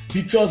influence.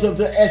 because of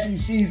the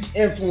SEC's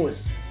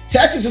influence.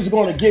 Texas is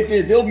going to get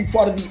there. They'll be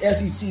part of the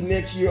SEC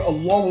next year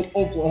along with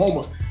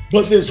Oklahoma.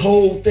 But this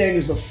whole thing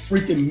is a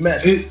freaking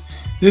mess.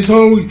 This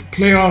whole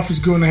playoff is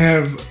going to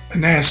have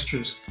an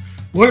asterisk.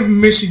 What if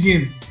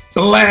Michigan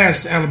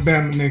blasts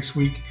Alabama next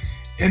week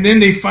and then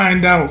they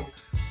find out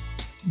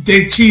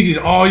they cheated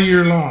all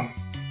year long?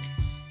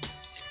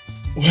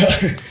 Well,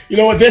 you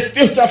know what? There's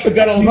still I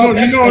forgot all about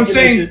that. You know what I'm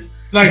saying?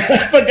 Like,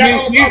 I forgot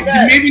all about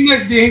that.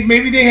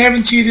 Maybe they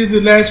haven't cheated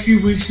the last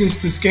few weeks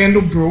since the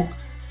scandal broke.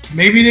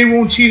 Maybe they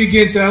won't cheat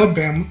against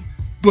Alabama,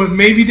 but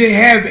maybe they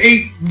have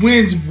 8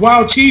 wins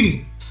while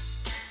cheating.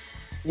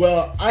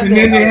 Well, and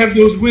then they have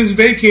those wins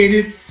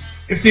vacated.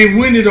 If they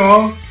win it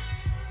all,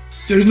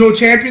 there's no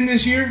champion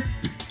this year.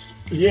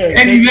 Yeah,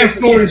 and you left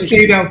Florida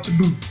State out to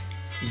boot.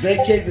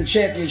 Vacate the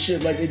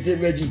championship like they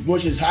did Reggie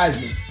Bush's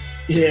Heisman.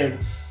 Yeah,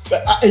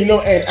 but and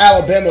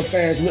Alabama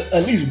fans,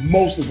 at least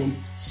most of them,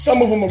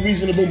 some of them are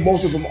reasonable,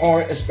 most of them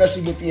aren't.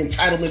 Especially with the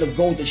entitlement of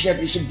going to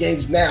championship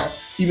games now,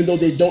 even though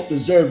they don't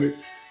deserve it.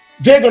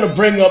 They're going to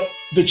bring up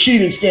the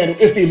cheating scandal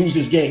if they lose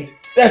this game.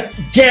 That's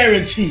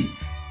guaranteed.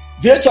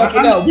 They're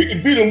talking now, we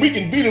can beat them, we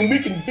can beat them, we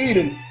can beat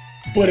them.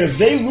 But if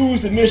they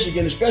lose to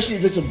Michigan, especially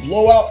if it's a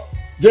blowout,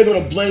 they're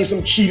going to blame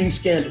some cheating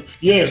scandal.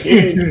 Yes,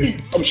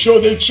 I'm sure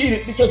they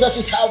cheated because that's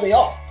just how they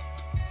are.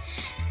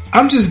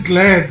 I'm just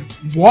glad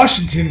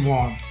Washington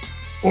won,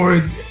 or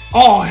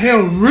all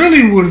hell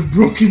really would have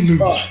broken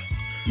loose.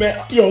 Man,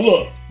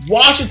 look,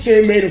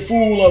 Washington made a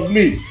fool of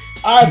me.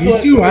 Me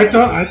too. I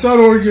thought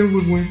Oregon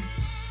would win.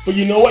 But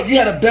you know what? You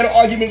had a better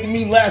argument than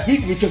me last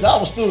week because I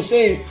was still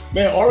saying,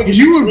 man, Oregon.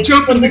 You were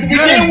jumping the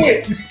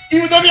gun.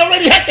 Even though they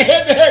already had the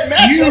head-to-head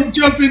matchup. You were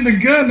jumping the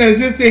gun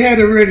as if they had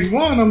already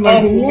won. I'm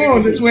like,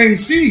 whoa, let's wait and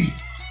see.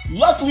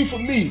 Luckily for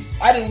me,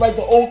 I didn't write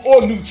the Old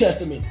or New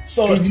Testament.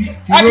 So you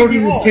wrote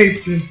it with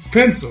paper and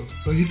pencil,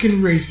 so you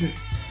can erase it.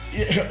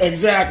 Yeah,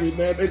 exactly,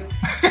 man.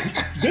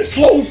 This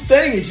whole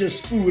thing is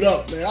just screwed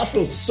up, man. I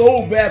feel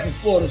so bad for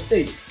Florida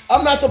State.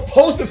 I'm not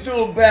supposed to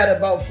feel bad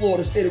about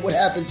Florida State and what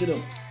happened to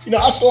them.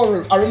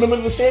 I remember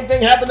the same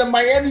thing happened to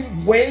Miami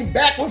way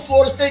back when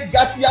Florida State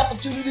got the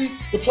opportunity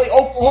to play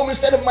Oklahoma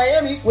instead of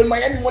Miami when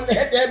Miami won the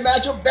head-to-head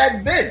matchup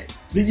back then,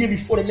 the year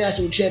before the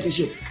national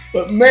championship.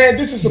 But man,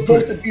 this is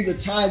supposed to be the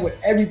time where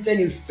everything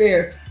is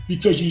fair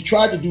because you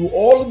tried to do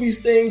all of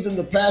these things in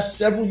the past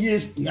several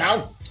years,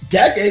 now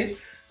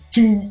decades,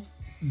 to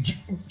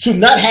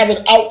not have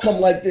an outcome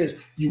like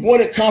this. You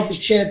wanted conference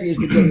champions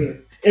to come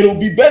in. It'll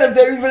be better if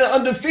they're even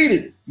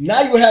undefeated.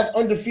 Now you have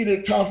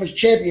undefeated conference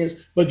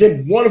champions, but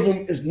then one of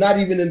them is not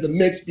even in the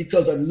mix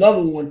because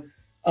another one,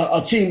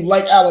 a team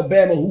like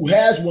Alabama, who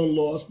has one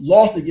loss,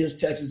 lost against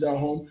Texas at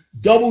home,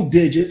 double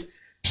digits,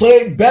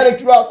 played better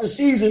throughout the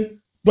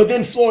season, but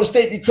then Florida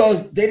State,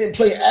 because they didn't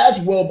play as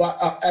well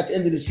at the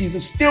end of the season,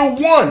 still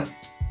won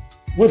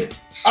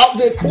without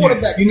their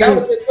quarterback,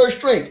 down to their first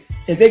string,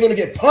 and they're going to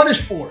get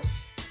punished for it.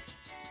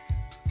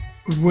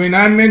 When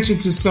I mentioned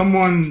to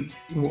someone,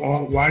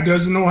 why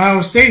doesn't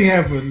Ohio State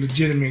have a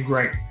legitimate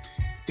gripe?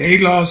 They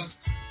lost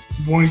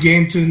one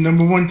game to the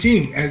number 1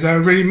 team, as I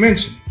already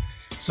mentioned.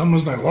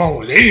 Someone's like,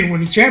 "Oh, they didn't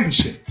win the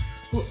championship."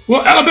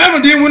 Well,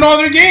 Alabama didn't win all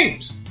their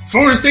games.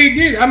 Florida State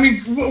did. I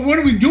mean, what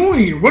are we doing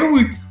here? What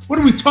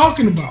are we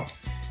talking about?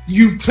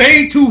 You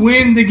play to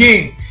win the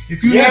game.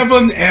 If you have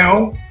an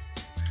L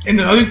and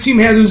the other team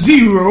has a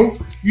 0,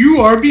 you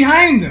are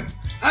behind them.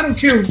 I don't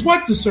care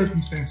what the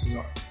circumstances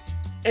are.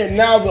 And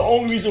now the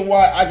only reason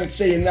why I could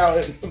say now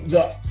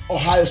the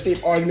Ohio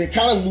State argument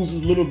kind of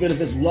loses a little bit of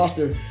its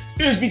luster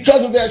is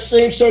because of that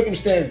same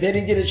circumstance. They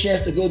didn't get a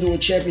chance to go to a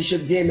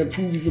championship game and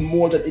prove even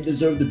more that they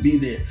deserve to be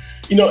there.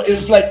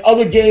 It's like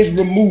other games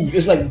removed.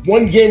 It's like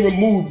one game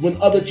removed when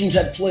other teams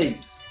had played.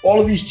 All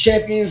of these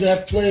champions that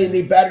have played,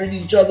 they battered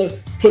each other,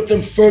 put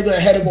them further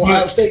ahead of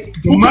Ohio State.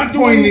 But my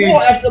point is,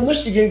 after the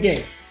Michigan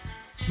game.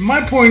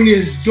 My point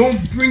is,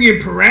 don't bring in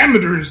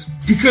parameters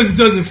because it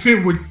doesn't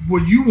fit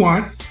what you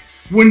want.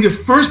 When the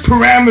first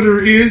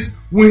parameter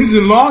is wins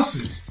and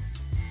losses.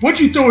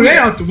 Once you throw that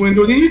out the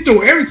window, then you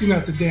throw everything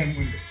out the damn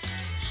window.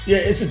 Yeah,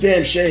 it's a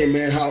damn shame,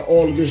 man, how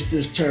all of this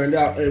just turned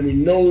out. And we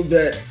know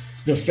that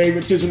the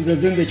favoritisms,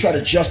 and then they try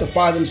to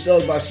justify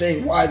themselves by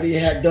saying why they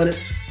had done it.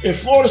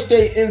 If Florida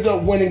State ends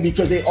up winning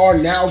because they are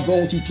now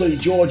going to play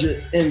Georgia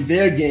in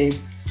their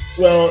game,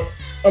 well,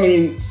 I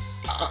mean,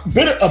 a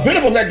bit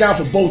of a letdown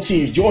for both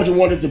teams. Georgia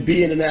wanted to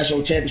be in the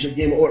national championship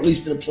game, or at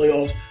least in the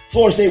playoffs.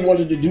 Florida State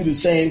wanted to do the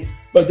same.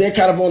 But they're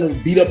kind of on a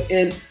beat up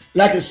end.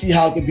 And I can see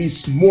how it could be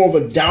more of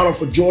a downer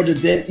for Georgia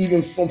than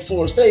even from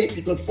Florida State,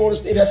 because Florida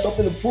State has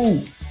something to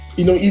prove,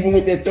 even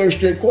with their third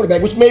string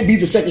quarterback, which may be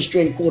the second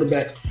string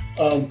quarterback,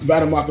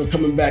 Rademacher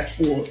coming back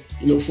for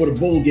the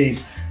bowl game.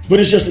 But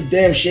it's just a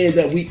damn shame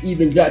that we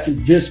even got to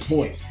this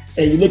point.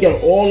 And you look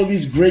at all of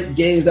these great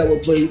games that were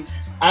played.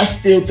 I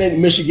still think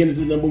Michigan is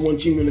the number 1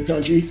 team in the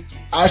country.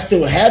 I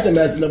still had them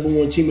as the number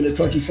 1 team in the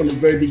country from the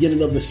very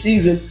beginning of the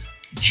season.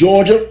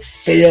 Georgia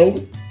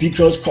failed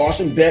because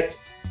Carson Beck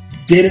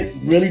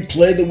didn't really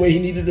play the way he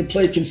needed to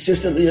play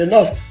consistently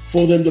enough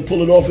for them to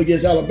pull it off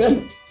against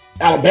Alabama.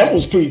 Alabama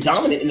was pretty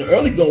dominant in the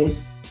early going,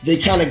 they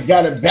kind of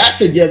got it back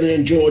together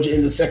in Georgia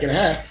in the second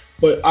half,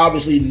 but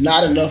obviously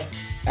not enough.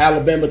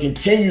 Alabama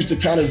continues to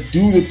kind of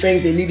do the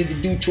things they needed to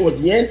do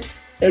towards the end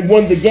and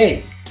won the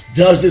game.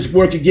 Does this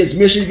work against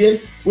Michigan?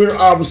 We're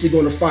obviously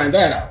going to find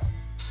that out.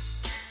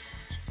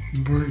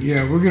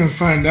 We're going to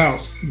find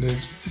out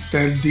if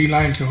that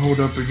D-line can hold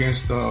up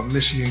against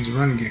Michigan's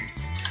run game.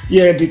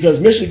 Yeah, because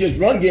Michigan's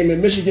run game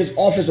and Michigan's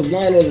offensive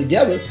line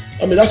altogether,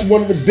 I mean, that's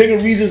one of the bigger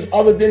reasons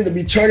other than the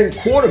returning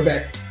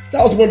quarterback.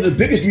 That was one of the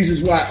biggest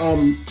reasons why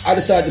I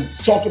decided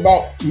to talk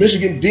about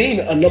Michigan being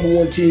a number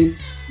one team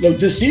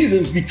this season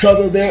is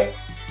because of their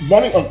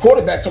running a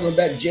quarterback coming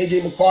back,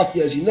 J.J.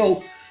 McCarthy, as you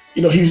know,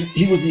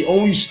 he was the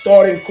only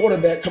starting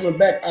quarterback coming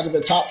back out of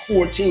the top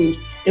 4 teams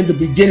in the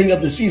beginning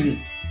of the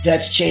season.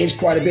 That's changed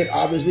quite a bit,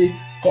 obviously.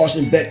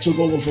 Carson Beck took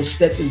over for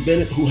Stetson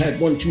Bennett, who had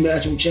won 2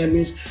 national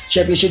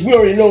championships. We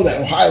already know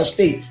that. Ohio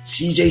State,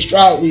 C.J.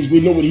 Stroud,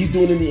 we know what he's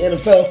doing in the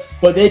NFL,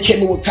 but they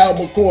came in with Kyle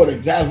McCord, a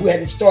guy who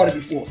hadn't started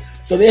before.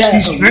 So they had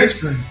he's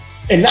transferring.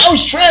 And now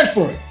he's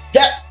transferring.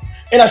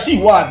 And I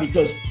see why,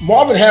 because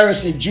Marvin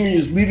Harrison Jr.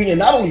 is leaving, and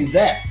not only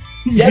that,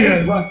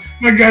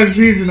 my guy's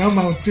leaving. I'm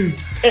out too.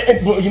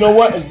 But you know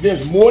what?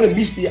 There's more than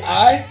meets the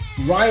eye.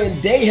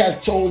 Ryan Day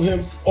has told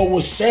him or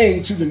was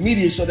saying to the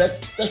media, so that's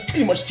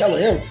pretty much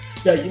telling him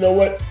that, you know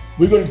what,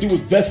 we're going to do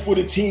what's best for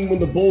the team when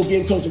the bowl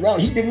game comes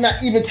around. He did not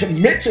even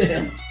commit to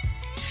him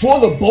for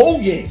the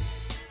bowl game.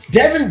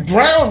 Devin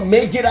Brown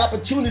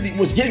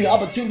was getting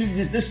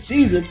opportunities this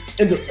season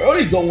in the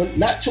early going,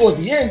 not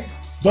towards the end,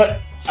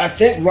 but I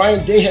think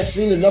Ryan Day has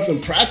seen enough in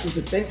practice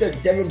to think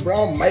that Devin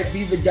Brown might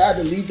be the guy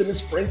to lead them in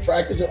spring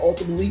practice and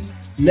ultimately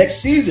next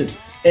season.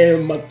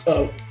 And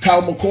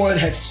Kyle McCord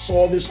had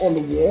saw this on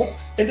the wall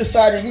and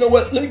decided, you know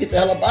what, let me get the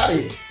hell up out of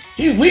here.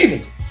 He's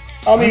leaving.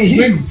 I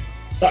mean,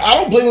 I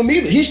don't blame him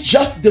either. He's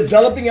just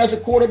developing as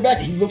a quarterback.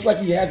 He looks like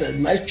he has a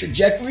nice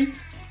trajectory.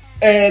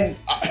 And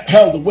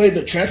hell, the way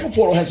the transfer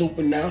portal has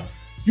opened now,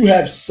 you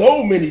have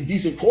so many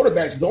decent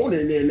quarterbacks going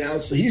in there now.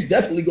 So he's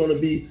definitely going to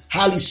be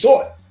highly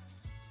sought.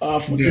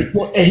 And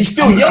he's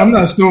still young. I'm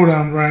not sold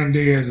on Ryan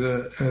Day as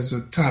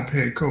a top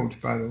head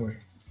coach, by the way.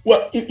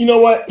 Well, you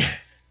know what?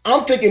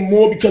 I'm thinking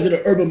more because of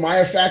the Urban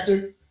Meyer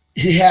factor.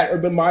 He had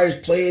Urban Meyer's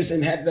players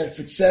and had that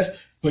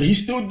success, but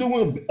he's still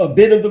doing a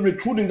bit of the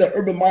recruiting that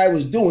Urban Meyer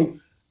was doing.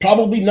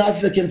 Probably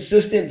not the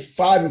consistent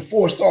 5 and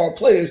 4 star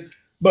players,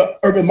 but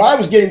Urban Meyer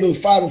was getting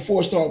those 5 and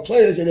 4 star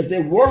players. And if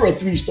there were a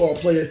 3-star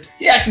player,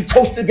 he actually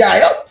coached the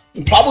guy up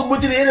and probably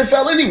went to the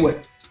NFL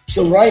anyway.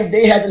 So Ryan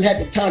Day hasn't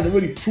had the time to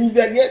really prove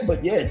that yet.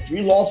 But yeah,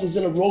 3 losses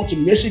in a row to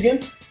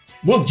Michigan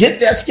will get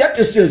that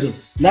skepticism,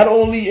 not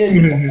only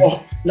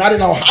not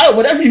in Ohio,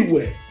 but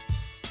everywhere.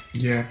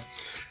 Yeah.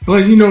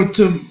 But,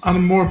 on a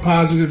more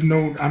positive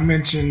note, I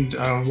mentioned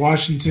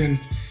Washington.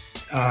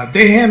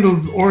 They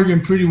handled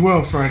Oregon pretty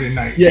well Friday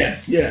night. Yeah.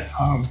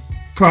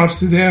 Props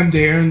to them.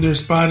 They earned their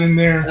spot in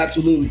there.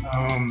 Absolutely.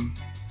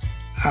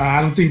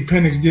 I don't think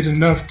Penix did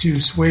enough to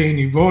sway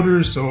any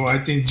voters, so I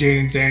think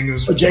Jaden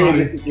Daniels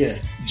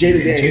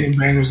Jaden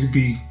Daniels would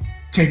be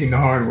taking the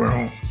hardware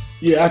home.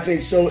 Yeah, I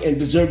think so, and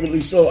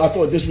deservedly so. I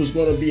thought this was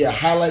going to be a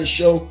highlight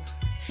show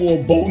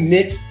for Bo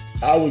Nix.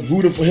 I was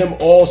rooting for him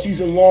all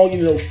season long.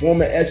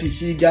 Former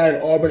SEC guy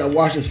in Auburn. I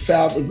watched his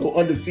Falcons go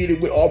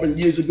undefeated with Auburn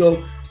years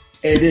ago.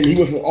 And then he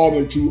went from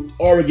Auburn to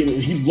Oregon. And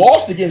he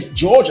lost against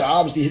Georgia,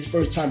 obviously his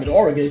first time at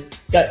Oregon.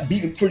 Got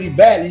beaten pretty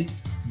badly.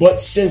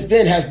 But since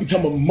then has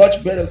become a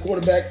much better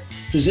quarterback.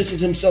 Positioned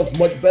himself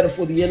much better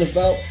for the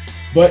NFL.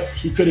 But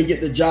he couldn't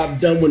get the job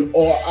done when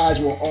all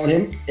eyes were on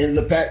him in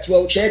the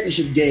Pac-12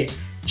 championship game.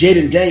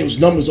 Jaden Daniels'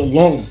 numbers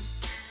alone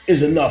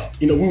is enough.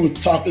 We were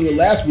talking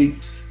last week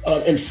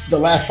in the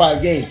last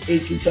 5 games,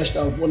 18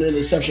 touchdowns, 1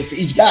 interception for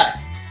each guy.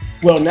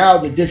 Well, now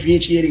the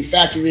differentiating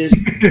factor is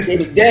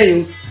Jaden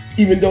Daniels.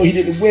 Even though he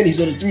didn't win,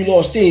 he's on a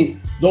 3-loss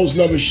team. Those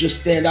numbers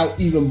just stand out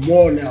even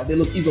more now. They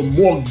look even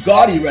more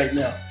gaudy right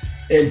now.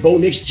 And Bo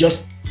Nix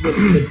just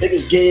the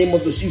biggest game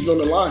of the season on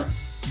the line.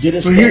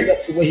 Didn't stand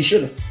up the way he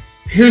should have.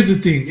 Here's the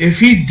thing. If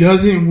he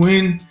doesn't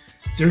win,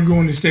 they're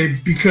going to say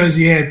because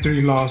he had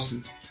 3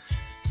 losses.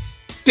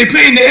 They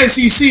play in the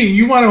SEC.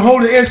 You want to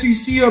hold the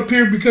SEC up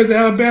here because of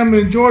Alabama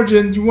and Georgia,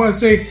 and you want to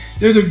say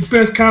they're the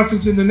best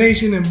conference in the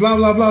nation and blah,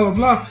 blah, blah, blah,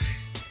 blah.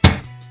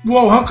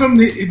 Well, how come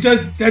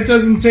that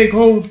doesn't take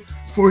hold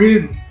for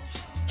him?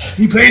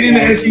 He played in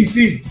the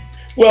SEC.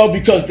 Well,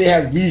 because they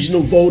have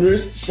regional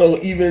voters. So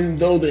even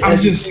though I'm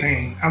just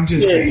saying,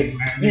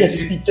 man. The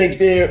SEC thinks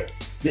they're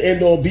the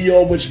end-all,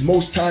 be-all, which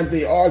most times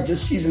they are.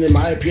 This season, in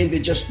my opinion, they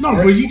just no.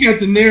 But you got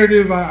the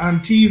narrative on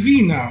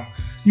TV now.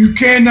 You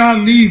cannot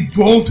leave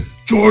both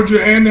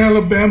Georgia and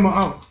Alabama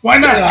out. Why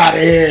not? Get out of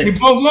here. They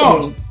both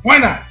lost. Why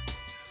not?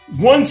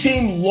 One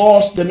team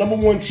lost. The number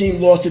 1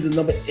 team lost to the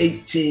number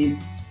 8 team.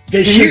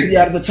 They should be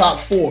out of the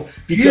top 4.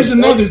 Here's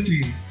another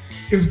thing.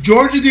 If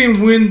Georgia didn't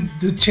win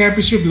the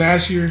championship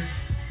last year,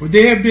 would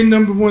they have been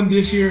number 1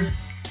 this year?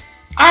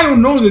 I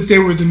don't know that they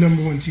were the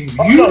number 1 team.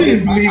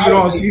 Didn't believe it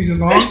all season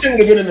long. They still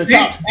would have been in the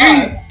top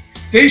 5.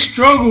 They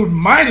struggled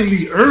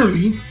mightily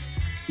early.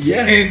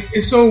 Yeah.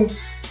 And so,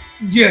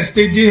 yes,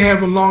 they did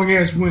have a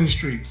long-ass winning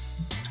streak.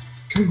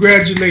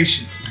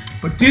 Congratulations.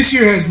 But this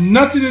year has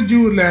nothing to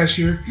do with last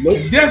year. Nope.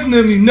 And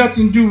definitely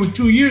nothing to do with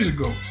 2 years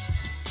ago.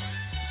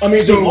 I mean,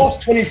 they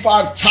lost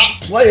 25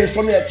 top players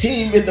from that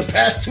team in the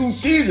past 2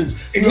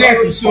 seasons.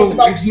 Exactly. So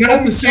it's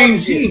not the same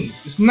team.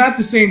 It's not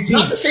the same team.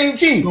 Not the same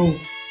team. So,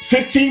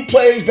 15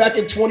 players back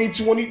in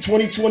 2020,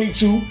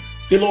 2022.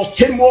 They lost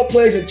 10 more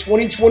players in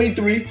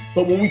 2023.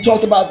 But when we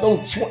talked about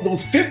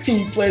those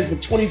 15 players for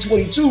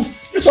 2022,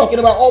 you're talking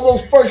about all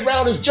those first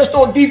rounders just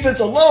on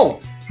defense alone.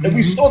 And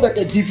we saw that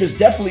defense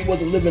definitely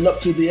wasn't living up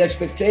to the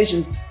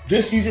expectations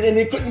this season, and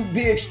they couldn't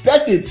be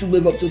expected to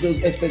live up to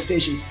those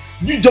expectations.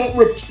 You don't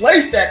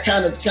replace that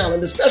kind of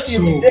talent, especially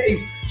in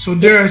today's. So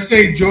dare I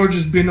say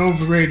Georgia's been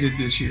overrated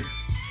this year?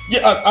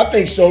 Yeah, I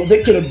think so.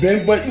 They could have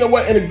been, but you know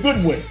what? In a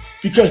good way,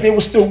 because they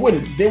were still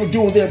winning. They were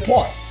doing their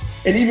part.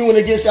 And even when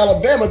against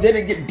Alabama, they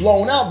didn't get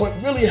blown out.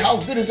 But really, how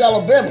good is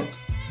Alabama?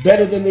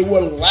 Better than they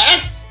were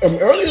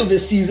earlier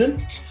this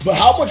season. But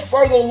how much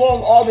further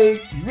along are they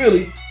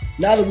really?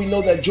 Now that we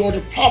know that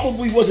Georgia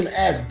probably wasn't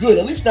as good,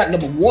 at least not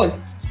number 1,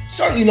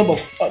 certainly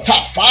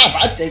top 5,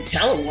 I think,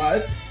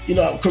 talent-wise. You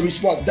know, Kirby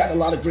Smart got a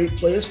lot of great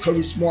players.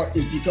 Kirby Smart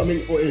is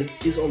becoming or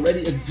is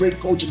already a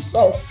great coach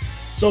himself.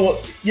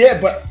 So,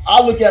 yeah, but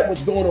I look at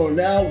what's going on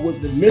now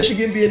with the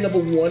Michigan being number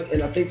 1,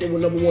 and I think they were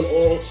number 1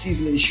 all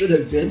season, and they should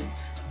have been.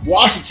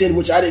 Washington,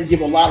 which I didn't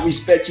give a lot of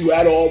respect to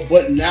at all,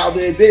 but now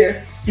they're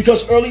there.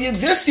 Because earlier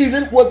this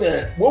season, what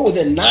were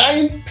there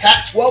 9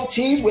 Pac-12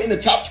 teams were in the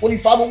top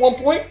 25 at one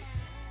point?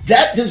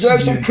 That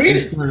deserves some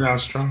credence. They started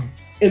out strong.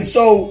 And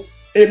so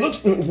it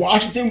looks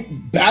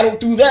Washington battled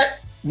through that,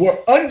 were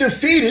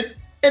undefeated,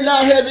 and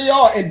now here they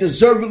are, and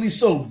deservedly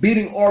so,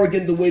 beating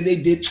Oregon the way they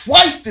did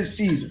twice this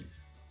season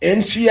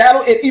in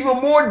Seattle, and even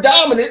more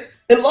dominant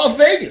in Las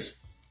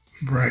Vegas.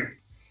 Right.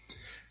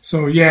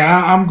 So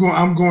yeah, I'm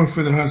going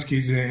for the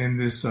Huskies in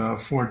this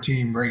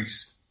 4-team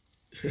race.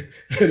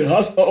 You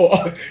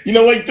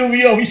know what? He threw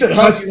me off. He said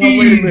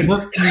Huskies.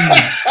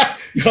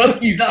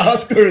 Huskies, not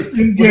Huskers.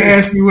 You can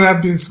ask me what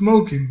I've been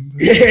smoking.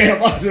 Yeah, I'm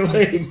about to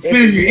wait, man.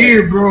 Clear your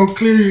ear, bro.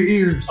 Clear your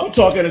ears. I'm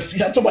talking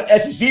about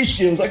SEC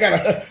shields. I got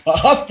a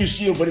Husker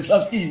shield, but it's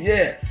Huskies,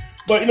 yeah.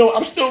 But, you know,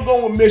 I'm still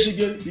going with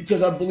Michigan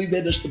because I believe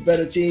they're just the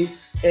better team,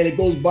 and it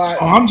goes by.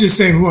 Oh, I'm just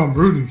saying who I'm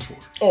rooting for.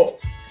 Oh,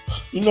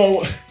 you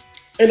know,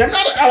 and I'm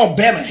not an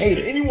Alabama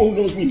hater. Anyone who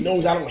knows me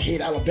knows I don't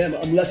hate Alabama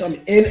unless I'm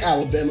in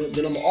Alabama.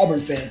 Then I'm an Auburn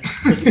fan,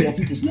 just to get on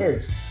people's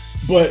nerves.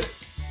 But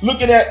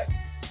looking at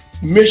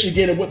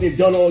Michigan and what they've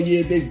done all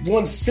year, they've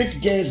won 6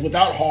 games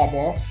without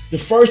Harbaugh. The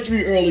first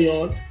 3 early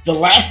on, the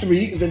last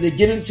 3, and then they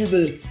get into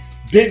the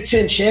Big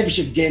Ten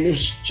championship game. It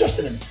was just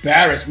an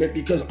embarrassment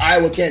because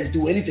Iowa can't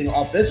do anything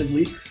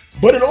offensively.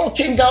 But it all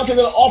came down to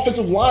the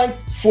offensive line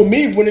for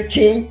me when it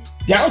came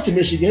down to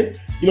Michigan.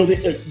 You know,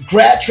 the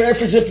grad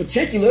transfers in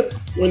particular,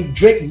 when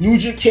Drake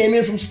Nugent came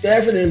in from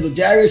Stanford and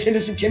Ladarius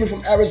Henderson came in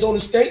from Arizona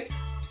State,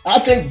 I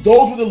think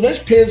those were the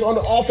linchpins on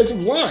the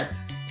offensive line.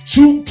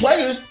 2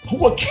 players who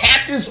were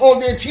captains on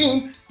their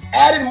team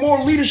added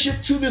more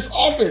leadership to this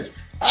offense.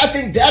 I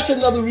think that's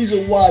another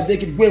reason why they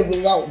could win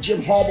without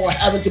Jim Harbaugh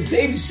having to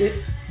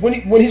babysit when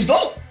he's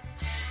gone.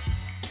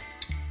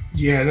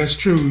 Yeah, that's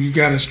true. You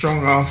got a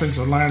stronger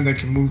offensive line that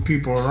can move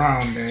people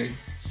around.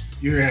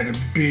 You're at a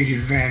big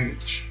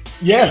advantage.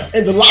 Yeah,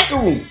 and the locker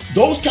room.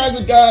 Those kinds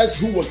of guys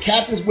who were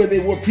captains where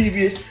they were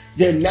previous,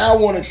 they're now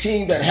on a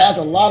team that has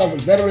a lot of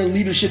veteran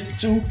leadership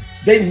too.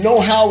 They know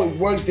how it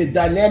works, the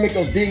dynamic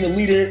of being a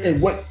leader and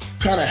what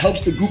kind of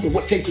helps the group and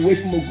what takes away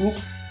from the group.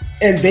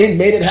 And they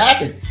made it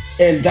happen.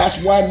 And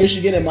that's why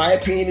Michigan, in my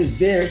opinion, is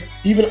there,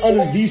 even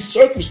under these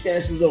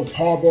circumstances of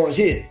Harbaugh's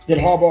here, that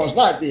Harbaugh's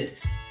not there.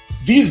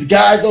 These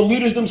guys are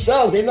leaders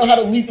themselves. They know how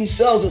to lead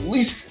themselves, at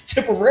least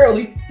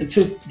temporarily,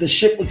 until the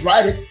ship was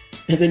righted.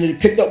 And then they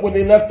picked up where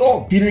they left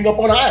off, beating up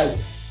on Iowa.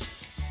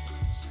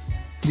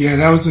 Yeah,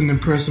 that was an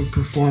impressive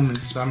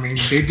performance. I mean,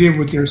 they did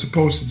what they're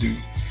supposed to do.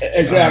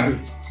 Exactly.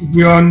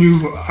 We all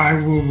knew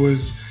Iowa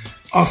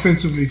was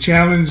offensively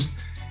challenged,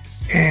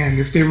 and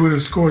if they would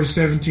have scored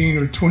 17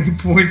 or 20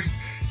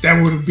 points,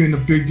 that would have been a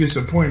big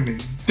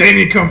disappointment. They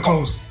didn't come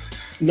close.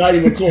 Not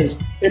even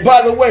close. And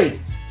by the way,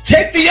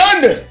 take the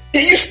under,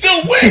 and you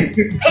still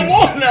win. Come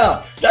on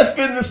now. That's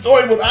been the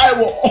story with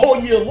Iowa all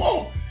year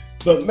long.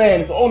 But man,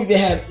 if only they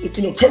had,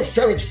 Kirk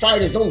Ferentz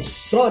fired his own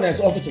son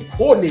as offensive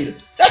coordinator.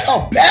 That's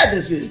how bad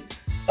this is.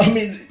 I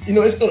mean,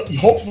 it's going to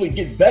hopefully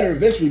get better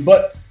eventually,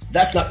 but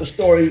that's not the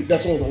story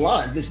that's on the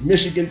line. This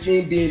Michigan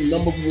team being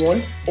number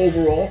 1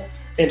 overall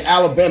and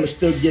Alabama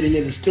still getting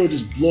in. It still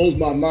just blows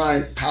my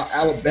mind how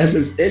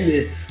Alabama's in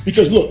there.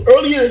 Because look,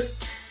 earlier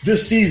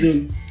this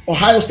season,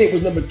 Ohio State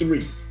was number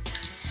 3.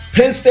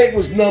 Penn State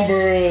was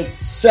number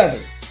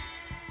 7.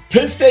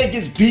 Penn State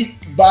gets beat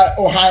by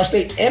Ohio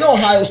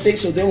State,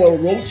 so they were a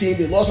road team.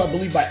 They lost, I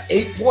believe, by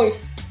 8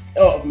 points,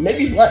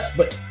 maybe less,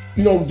 but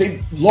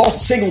they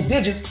lost single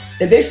digits,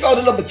 and they fell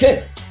to number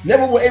 10.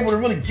 Never were able to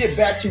really get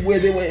back to where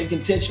they were in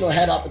contention or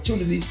had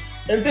opportunities,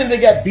 and then they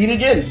got beat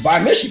again by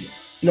Michigan,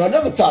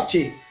 another top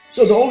team.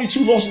 So the only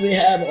 2 losses they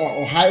have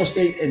are Ohio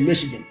State and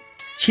Michigan,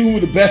 2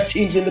 of the best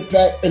teams in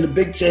the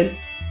Big Ten,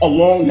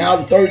 along now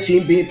the third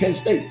team being Penn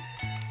State.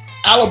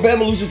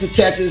 Alabama loses to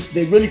Texas.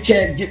 They really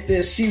can't get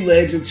their sea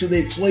legs until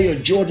they play a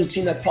Georgia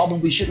team that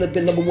probably shouldn't have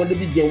been number one to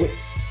begin with.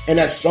 And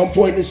at some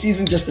point in the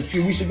season, just a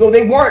few weeks ago,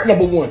 they weren't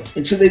number one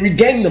until they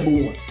regained number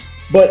one.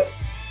 But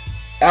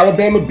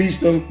Alabama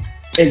beats them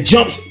and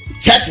jumps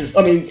Texas.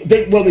 I mean,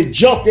 they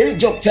jumped. They didn't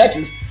jump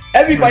Texas.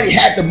 Everybody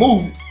had to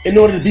move in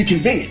order to be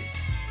convenient.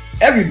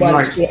 Everybody.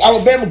 Right. So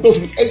Alabama goes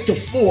from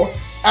 8-4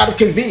 out of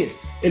convenience.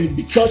 And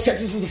because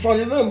Texas is in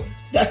front of them,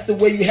 that's the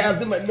way you have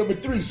them at number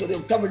 3. So they're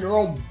covering their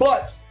own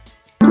butts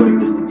putting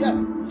this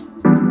together.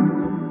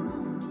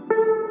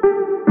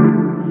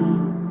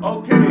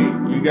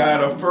 Okay, you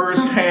got a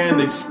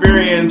first-hand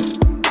experience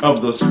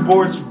of the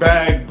Sports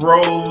Bag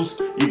Bros.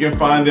 You can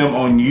find them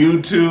on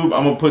YouTube.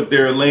 I'm going to put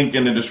their link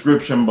in the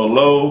description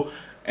below.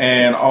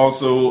 And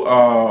also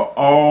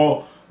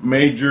all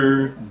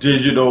major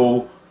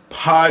digital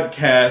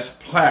podcast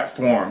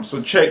platforms. So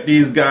check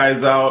these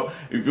guys out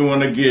if you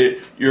want to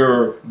get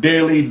your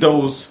daily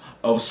dose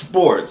of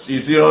sports. You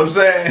see what I'm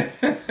saying?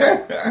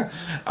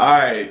 All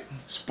right,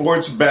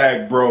 Sports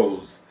Bag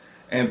Bros.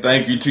 And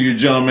thank you to you,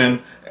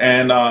 gentlemen.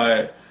 And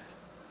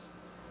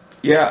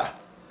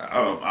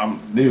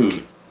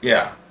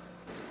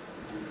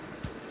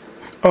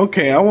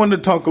Okay, I wanted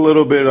to talk a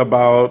little bit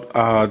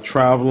about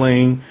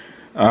traveling.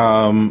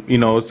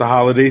 It's the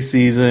holiday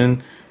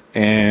season,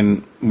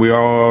 and we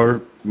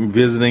are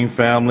visiting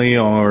family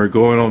or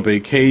going on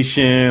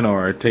vacation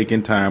or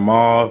taking time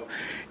off.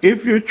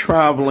 If you're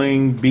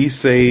traveling, be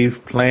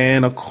safe,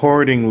 plan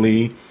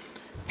accordingly.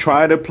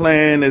 Try to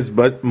plan as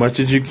much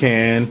as you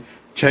can.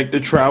 Check the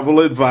travel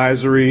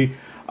advisory.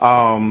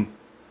 I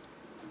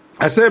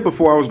said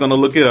before I was going to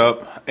look it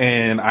up,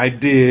 and I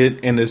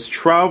did, and it's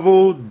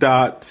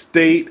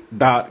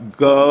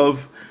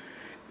travel.state.gov,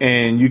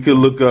 and you can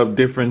look up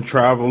different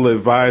travel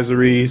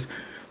advisories,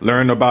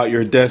 learn about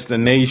your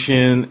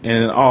destination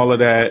and all of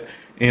that,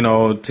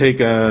 take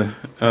a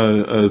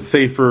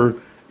safer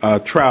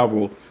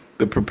travel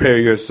to prepare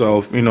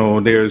yourself.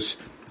 There's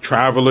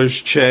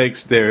traveler's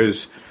checks,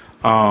 there's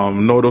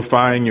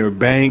notifying your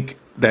bank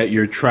that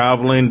you're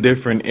traveling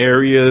different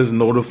areas,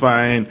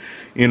 notifying,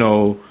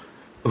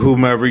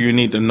 whomever you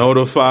need to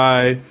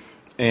notify.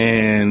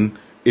 And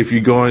if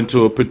you go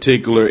into a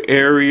particular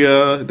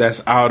area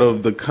that's out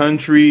of the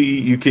country,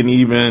 you can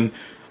even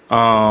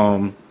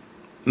notify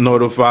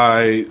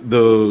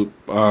the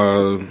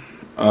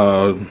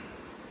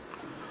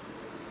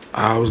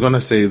I was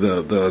gonna say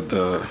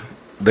the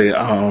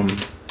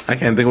I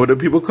can't think of what the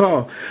people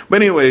call.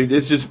 But anyway,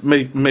 it's just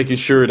making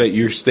sure that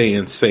you're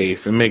staying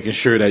safe and making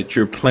sure that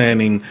you're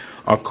planning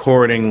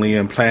accordingly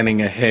and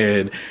planning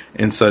ahead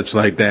and such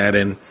like that,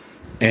 and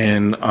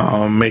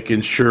making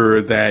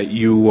sure that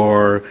you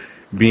are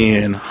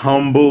being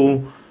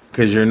humble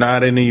because you're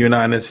not in the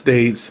United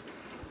States,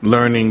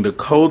 learning the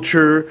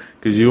culture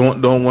because you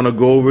don't want to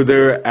go over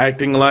there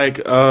acting like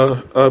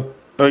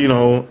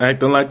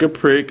acting like a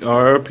prick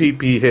or a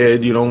pee-pee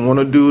head. You don't want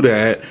to do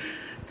that.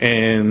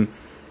 And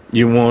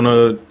you want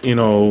to,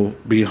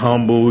 be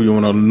humble. You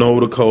want to know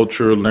the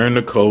culture, learn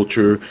the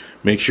culture,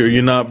 make sure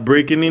you're not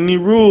breaking any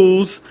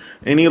rules,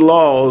 any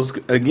laws.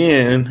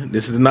 Again,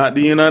 this is not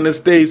the United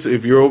States.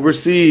 If you're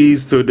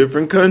overseas to a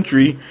different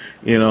country,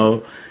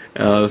 so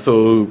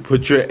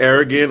put your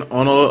arrogance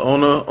on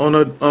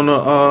a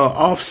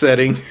off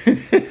setting.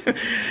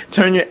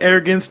 Turn your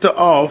arrogance to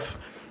off,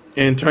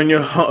 and turn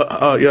your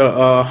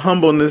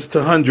humbleness to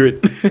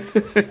 100.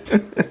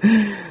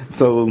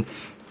 So.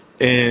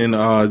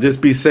 And just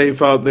be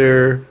safe out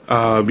there.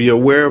 Be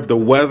aware of the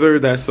weather.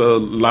 That's a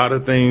lot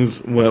of things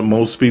what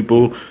most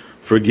people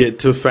forget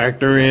to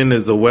factor in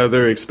is the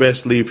weather,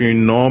 especially if you're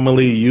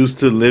normally used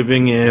to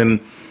living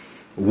in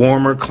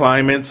warmer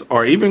climates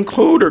or even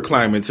colder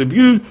climates. If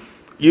you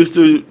used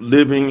to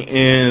living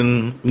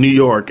in New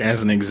York,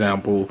 as an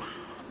example,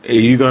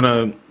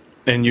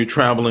 and you're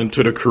traveling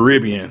to the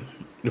Caribbean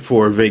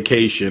for a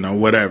vacation or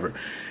whatever,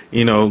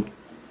 you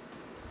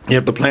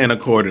have to plan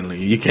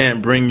accordingly. You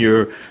can't bring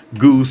your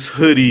goose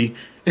hoodie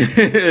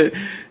to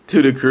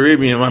the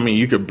Caribbean. I mean,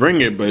 you could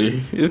bring it, but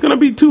it's going to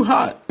be too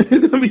hot.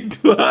 It's going to be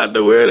too hot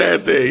to wear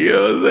that thing. You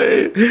know what I'm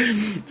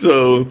saying?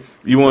 So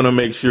you want to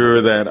make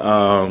sure that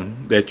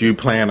that you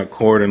plan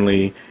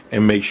accordingly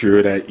and make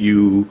sure that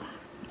you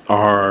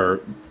are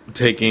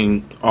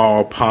taking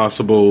all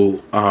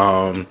possible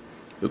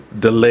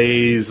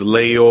delays,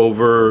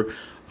 layover,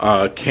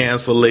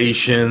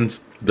 cancellations.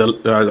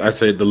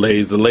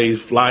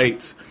 Delays,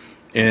 flights,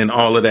 and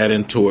all of that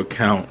into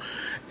account.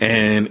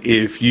 And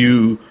if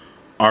you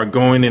are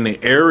going in an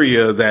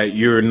area that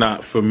you're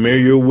not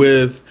familiar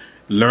with,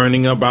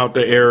 learning about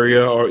the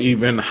area, or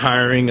even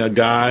hiring a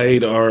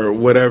guide or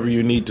whatever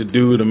you need to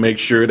do to make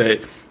sure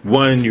that,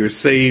 one, you're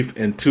safe,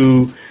 and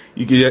two,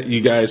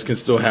 you guys can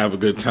still have a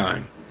good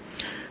time.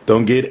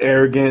 Don't get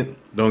arrogant.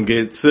 Don't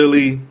get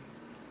silly.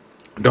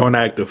 Don't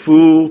act a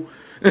fool.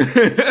 All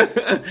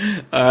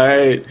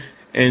right.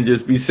 And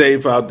just be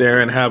safe out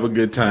there and have a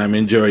good time.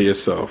 Enjoy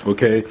yourself,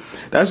 okay?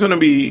 That's going to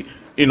be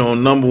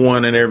number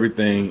one in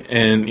everything,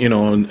 and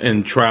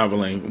and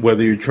traveling,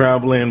 whether you're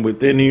traveling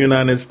within the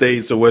United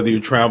States or whether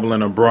you're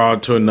traveling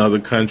abroad to another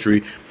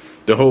country,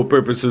 the whole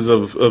purposes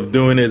of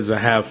doing it is to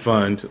have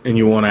fun, and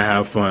you want to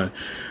have fun,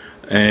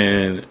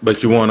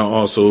 but you want to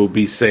also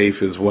be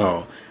safe as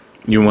well.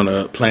 You want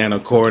to plan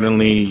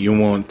accordingly. You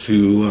want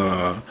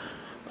to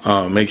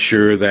make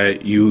sure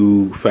that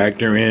you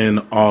factor in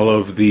all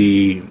of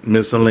the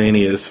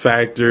miscellaneous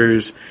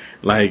factors.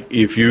 Like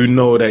if you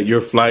know that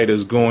your flight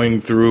is going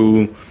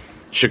through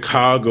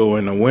Chicago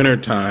in the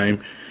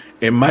wintertime,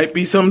 it might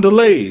be some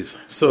delays.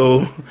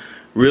 So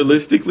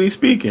realistically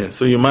speaking,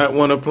 so you might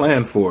want to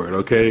plan for it,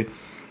 okay?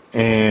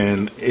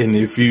 And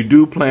if you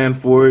do plan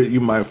for it,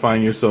 you might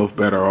find yourself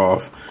better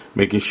off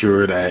making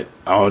sure that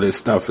all this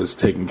stuff is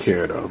taken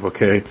care of,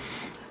 okay?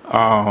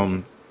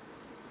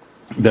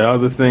 The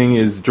other thing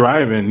is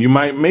driving. You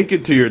might make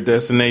it to your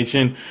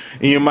destination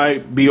and you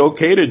might be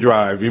okay to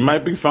drive. You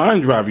might be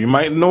fine driving. You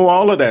might know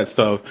all of that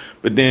stuff,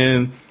 but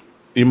then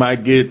you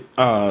might get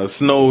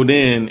snowed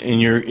in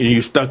and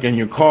you're stuck in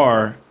your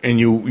car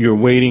and you're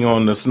waiting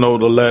on the snow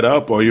to let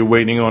up, or you're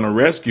waiting on a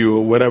rescue,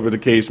 or whatever the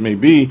case may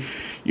be.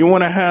 You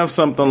want to have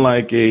something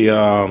like like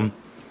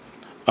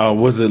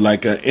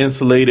an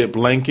insulated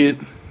blanket,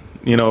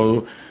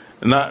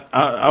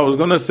 I was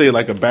going to say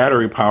like a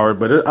battery powered,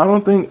 but I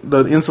don't think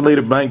the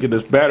insulated blanket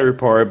is battery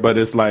powered, but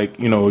it's like,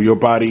 your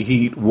body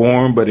heat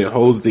warm, but it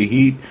holds the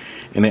heat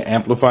and it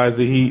amplifies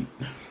the heat.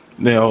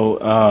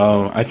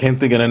 I can't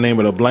think of the name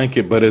of the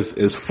blanket, but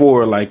it's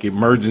for like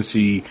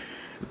emergency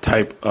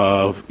type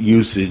of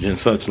usage and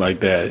such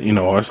like that,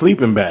 or a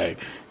sleeping bag,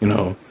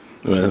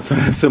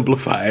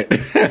 simplify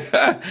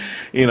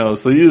it,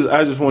 so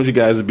I just want you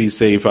guys to be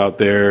safe out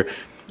there.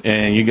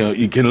 And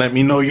you can let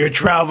me know your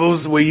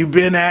travels, where you've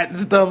been at and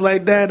stuff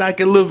like that. I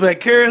can live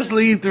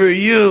vicariously through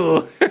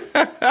you.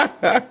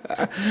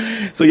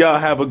 So y'all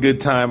have a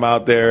good time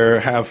out there.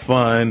 Have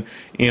fun.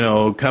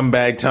 Come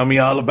back. Tell me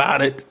all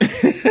about it.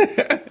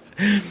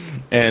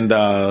 And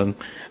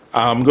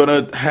I'm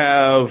going to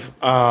have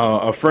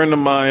a friend of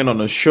mine on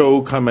the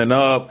show coming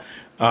up.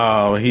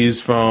 He's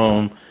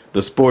from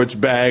the Sports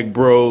Bag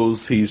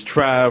Bros. He's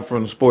Trav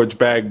from the Sports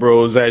Bag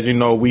Bros. As you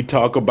know, we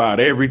talk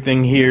about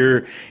everything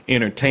here,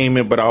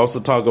 entertainment, but I also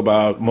talk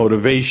about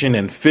motivation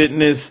and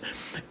fitness.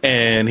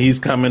 And he's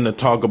coming to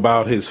talk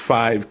about his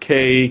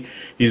 5K.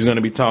 He's going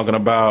to be talking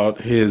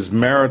about his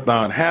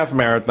half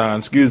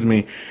marathon,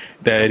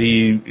 that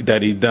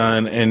he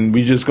done. And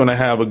we're just going to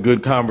have a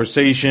good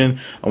conversation.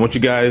 I want you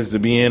guys to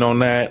be in on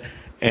that.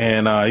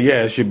 And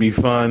it should be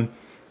fun.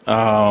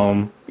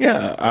 I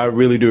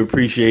really do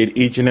appreciate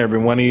each and every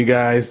one of you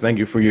guys. Thank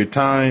you for your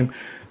time.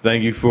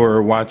 Thank you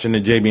for watching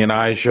the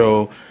JB&I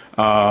show.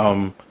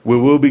 We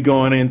will be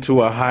going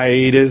into a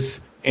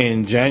hiatus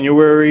in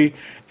January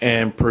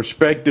and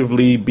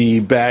prospectively be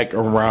back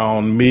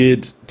around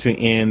mid to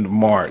end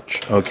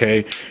March.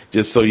 Okay.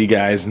 Just so you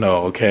guys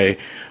know. Okay.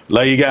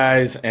 Love you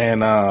guys.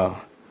 And,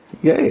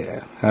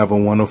 have a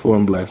wonderful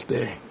and blessed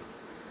day.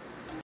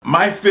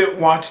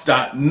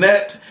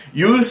 MyFitWatch.net.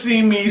 You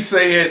see me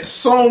say it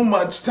so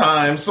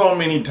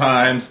many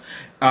times.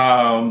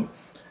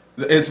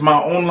 It's my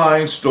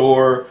online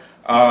store.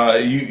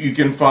 You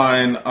can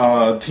find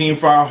Team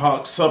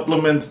Firehawk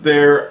supplements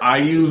there. I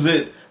use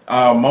it.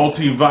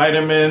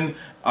 Multivitamin.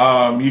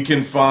 You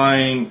can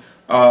find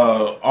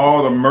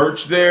all the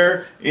merch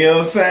there. You know what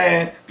I'm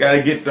saying? Got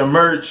to get the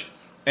merch.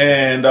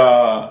 And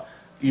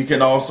you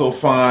can also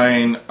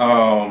find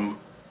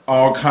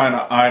all kind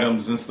of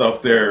items and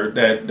stuff there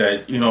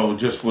that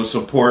just will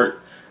support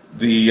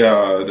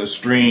the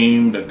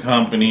stream, the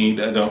company,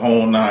 the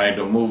whole nine,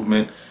 the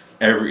movement,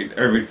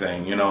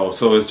 everything,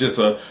 So it's just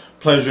a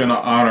pleasure and an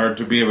honor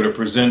to be able to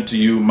present to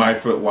you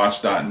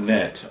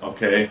MyFitWatch.net.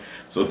 Okay,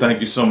 so thank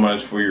you so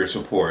much for your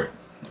support.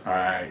 All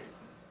right.